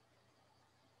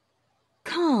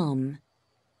 Calm.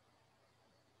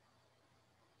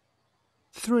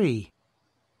 3.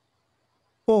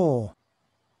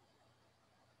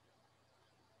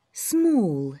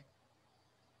 Small.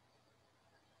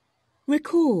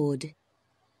 Record.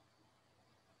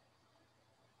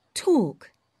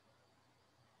 Talk.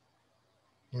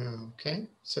 Okay,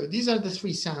 so these are the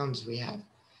 3 sounds we have.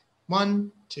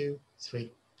 1, 2,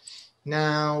 3.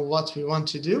 Now what we want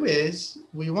to do is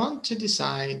we want to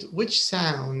decide which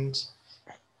sound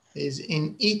is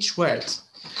in each word.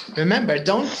 Remember,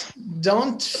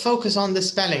 don't focus on the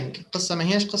spelling. قصة ما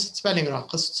هيش قصة spelling راه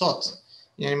قصة صوت.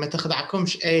 يعني ما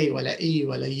تخدعكمش A ولا E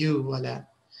ولا U ولا.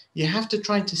 You have to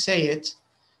try to say it.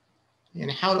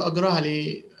 يعني حاولوا اقراها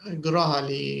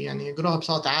يعني اقراها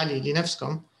بصوت عالي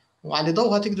لنفسكم، وعلى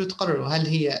ضوءها تقدروا تقرروا هل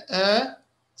هي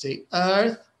زي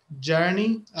earth,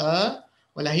 journey,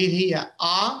 ولا هي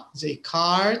زي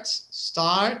cards,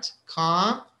 start,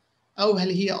 calm، أو هل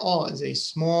هي زي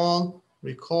small,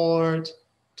 record,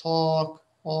 talk,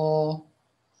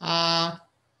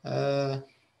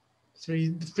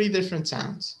 three different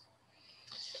sounds.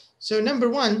 So number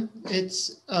 1,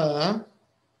 it's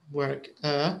work.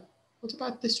 What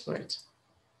about this word?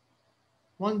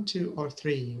 1, 2, or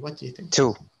 3? What do you think?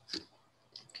 2.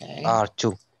 Okay.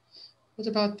 2. What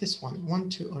about this one? 1,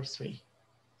 2, or 3?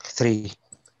 3.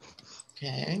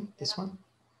 Okay. This one?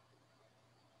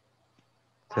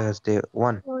 Thursday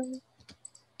 1.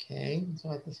 Okay. What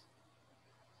about this?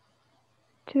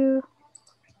 2.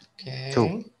 Okay. 2.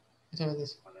 What about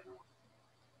this?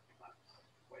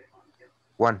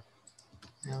 1.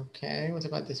 Okay. What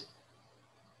about this?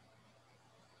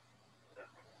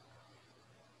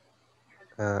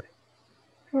 1.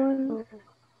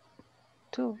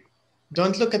 2.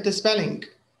 Don't look at the spelling.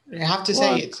 You have to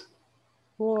say it.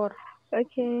 War.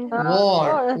 Okay.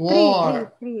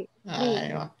 war. 3.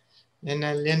 أيوة.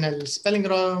 لأن الspelling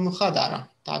راه مخادعة.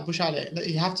 تعبوش عليه.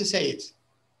 You have to say it.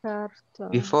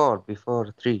 Before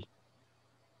 3.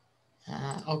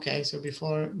 Okay, so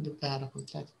before دبها رقم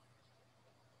 3.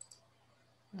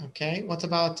 Okay, what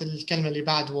about الكلمة اللي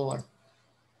بعد war?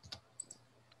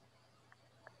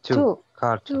 2.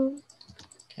 2.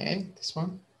 Okay, this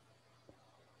one?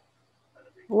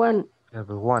 1.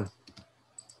 Level 1.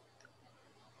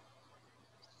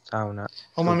 Sauna.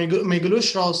 هما ما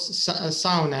يقولوش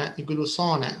sauna، يقولوا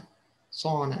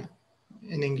sauna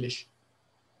in English.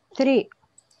 3.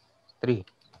 3.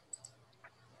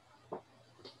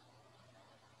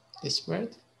 This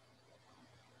word?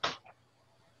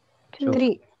 2.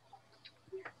 3.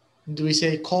 Do we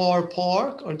say car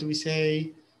park, or do we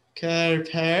say car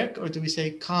park, or do we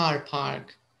say car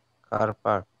park? Car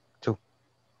park. 2.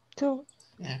 2.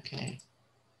 Okay.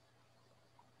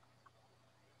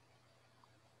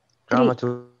 Drama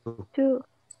 2. 2.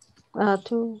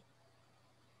 2.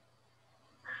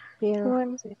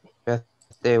 1.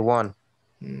 Birthday 1.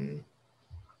 Mm.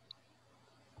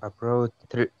 Abroad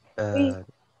 3. 3.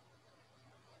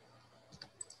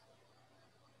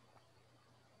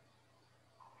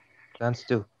 Dance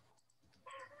 2.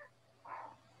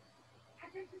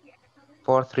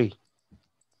 4, 3.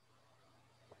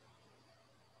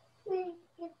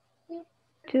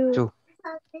 2. 2.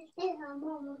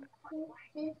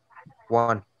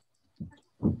 1.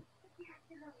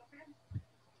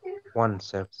 1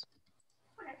 serves.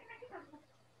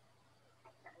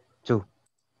 2.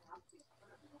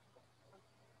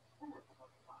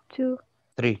 2.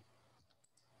 3.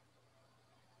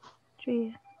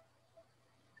 3.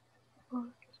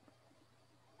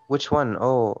 Which one?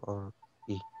 O or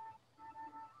E?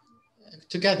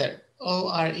 together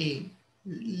O-R-E.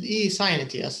 الإي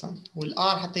silent هي أصلا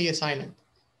والآر حتى هي silent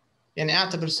يعني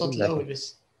أعتبر الصوت الأول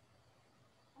بس.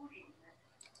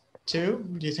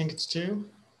 2. Do you think it's 2?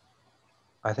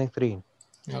 I think 3.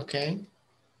 Okay.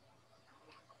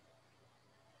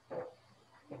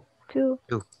 2.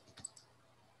 2.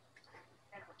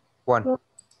 1.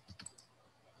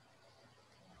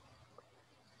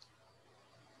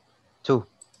 2.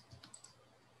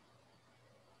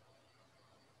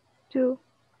 2.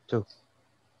 2.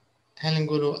 هل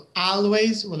نقولوا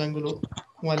always ولا نقولوا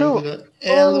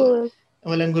Always.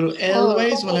 ولا نقولوا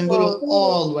always ولا نقولوا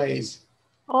always؟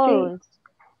 Always.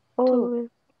 Always.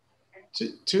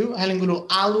 2. هل نقولوا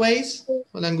always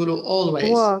ولا نقولوا always؟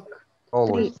 Work.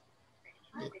 Always.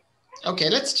 Okay,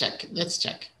 let's check.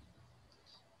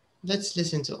 Let's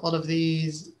listen to all of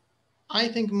these. I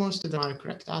think most of them are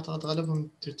correct. أعتقد غالبهم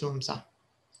ترتوهم صح.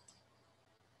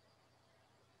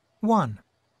 1.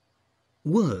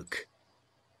 Work.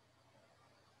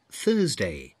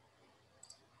 Thursday.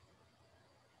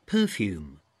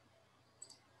 Perfume.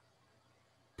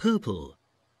 Purple.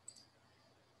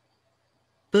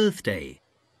 Birthday.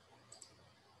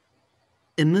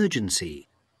 Emergency.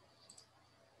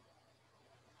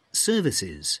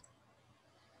 Services.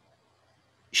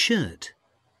 Shirt.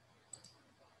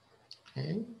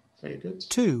 Okay, very good.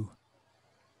 2.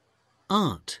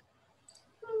 Art.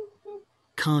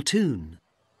 Cartoon.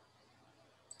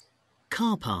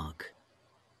 Car park.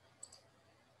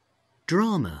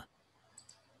 Drama.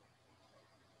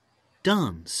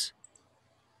 Dance.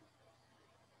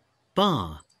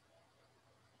 Bar.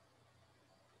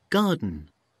 Garden.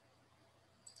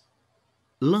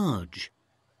 Large.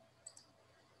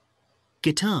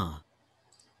 Guitar.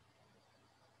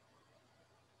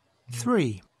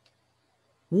 3.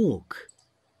 Walk.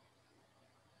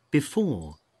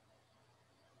 Before.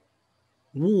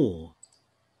 War.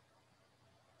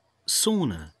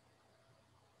 Sauna.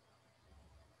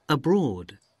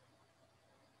 Abroad.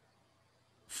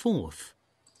 Fourth.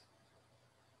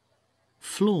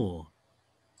 Floor.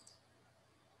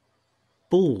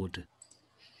 Board.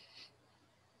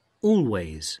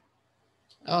 Always.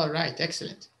 All right,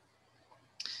 excellent.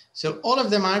 So all of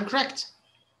them are correct.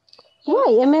 Why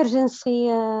emergency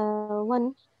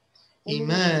one?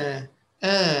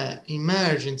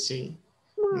 Emergency.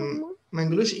 ما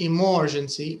نقولوش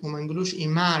emergency وما نقولوش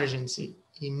emergency.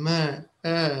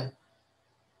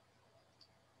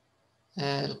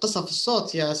 القصة في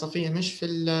الصوت يا صفية مش في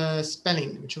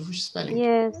السبيلينج. ما تشوفوش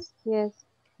سبيلينج. Yes.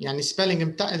 يعني سبيلينج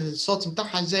بتاع الصوت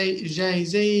بتاعها جاي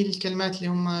زي الكلمات اللي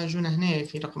هم جونا هنا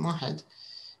في رقم 1.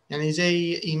 يعني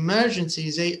زي emergency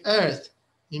زي earth,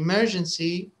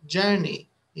 emergency journey,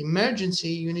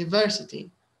 emergency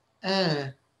university,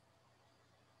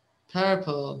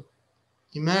 purple,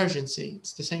 emergency.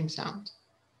 It's the same sound.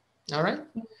 All right?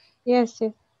 Yes.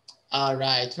 All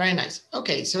right, very nice.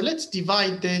 Okay, so let's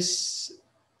divide this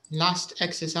last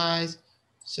exercise.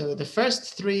 So the first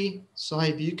 3,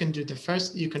 Sohaib, you can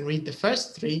read the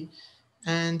first 3,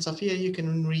 and Safia, you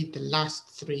can read the last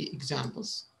 3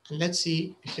 examples. And let's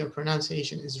see if your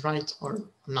pronunciation is right or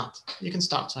not. You can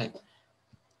start, Sohaib.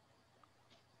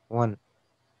 1.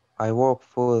 I work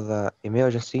for the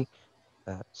emergency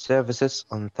services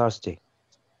on Thursday.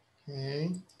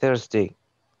 Okay. Thursday.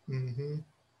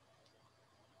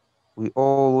 We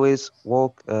always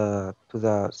walk to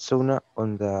the sauna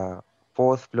on the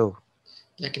 4th floor.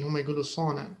 لكن هم يقولوا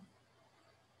Sauna.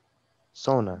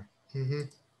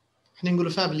 احنا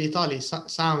نقولوا فيها بالإيطالي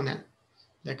ساونا،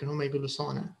 لكن هم يقولوا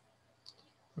سونا.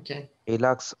 Okay. He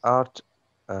likes art,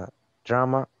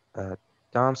 drama,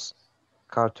 dance,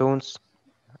 cartoons,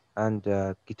 and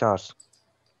guitars.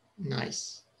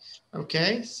 Nice.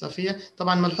 Okay, صفية.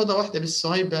 طبعا ملحوظة واحدة بس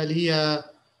صهيبة اللي هي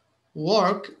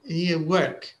work هي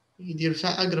work يدير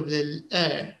فيها أقرب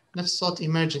لل نفس صوت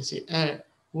emergency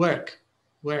work.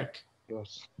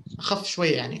 Yes. أخف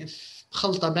شوية يعني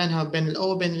خلطة بينها وبين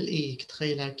الأو وبين الإي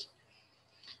تخيل هيك.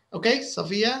 Okay,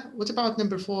 Sophia, what about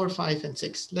number 4, 5, and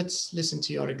 6? Let's listen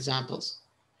to your examples.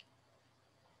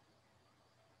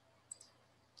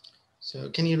 So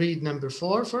can you read number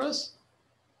 4 for us?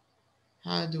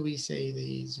 How do we say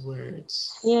these words?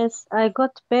 Yes, I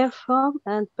got perfume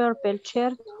and purple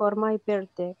shirt for my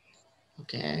birthday.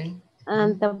 Okay.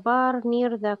 And the bar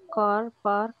near the car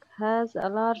park has a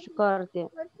large garden.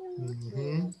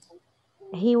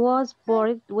 He was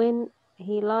bored when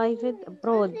he lived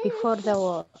abroad before the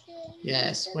war.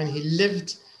 Yes, when he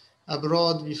lived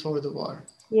abroad before the war.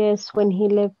 Yes, when he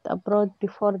lived abroad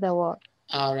before the war.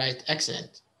 All right,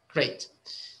 excellent. Great.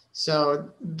 So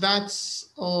that's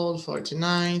all for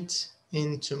tonight.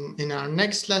 In our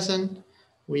next lesson,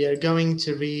 we are going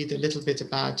to read a little bit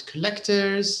about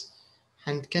collectors.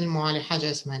 هنتكلموا على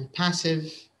حاجة اسمها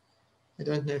الباسيف. I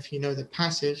don't know if you know the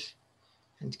passive.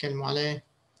 هنتكلموا عليه.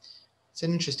 It's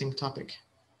an interesting topic.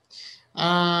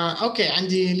 اوكي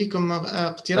عندي لكم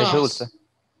اقتراح. مجهول صح؟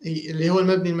 اللي هو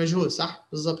المبني المجهول صح؟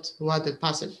 بالضبط هو هذا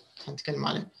الباسيف هنتكلم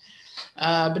عليه.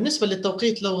 بالنسبة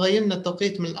للتوقيت لو غيرنا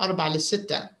التوقيت من 4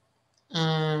 ل6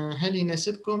 هل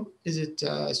يناسبكم؟ Is it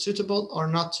suitable or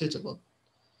not suitable?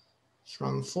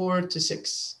 From 4 to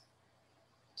 6.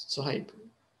 صهيب.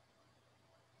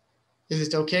 Is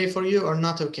it okay for you or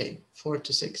not okay? 4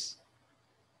 to 6.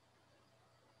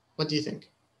 What do you think?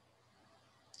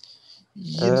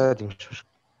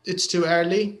 It's too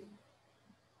early?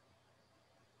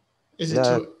 Is it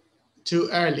too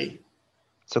early?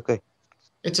 It's okay.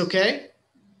 It's okay?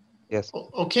 Yes.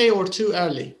 Okay or too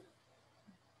early?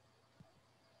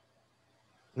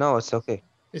 No, it's okay.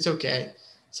 It's okay.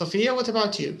 Sophia, what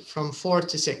about you? From 4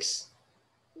 to 6?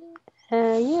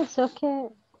 Yes, okay.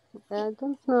 I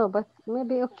don't know, but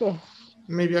maybe okay.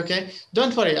 Maybe okay.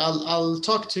 Don't worry. I'll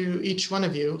talk to each one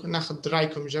of you. ناخذ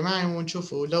رأيكم جماعي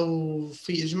ونشوفوا لو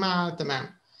في إجماع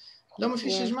تمام. لو ما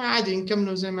فيش إجماع عادي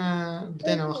نكملوا زي ما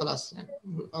بدينا وخلاص يعني.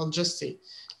 I'll just see.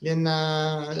 لأن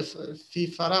في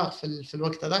فراغ في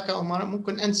الوقت هذاك أو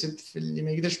ممكن أنسب في اللي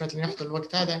ما يقدرش مثلا يحضر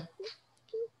الوقت هذا.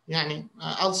 يعني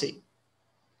I'll see.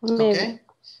 Okay?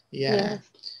 Yeah.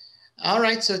 All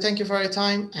right. So thank you for your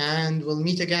time and we'll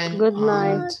meet again. Good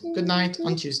night. Good night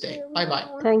on Tuesday. Bye-bye.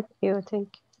 Thank you. Thank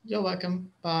you. You're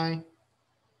welcome. Bye.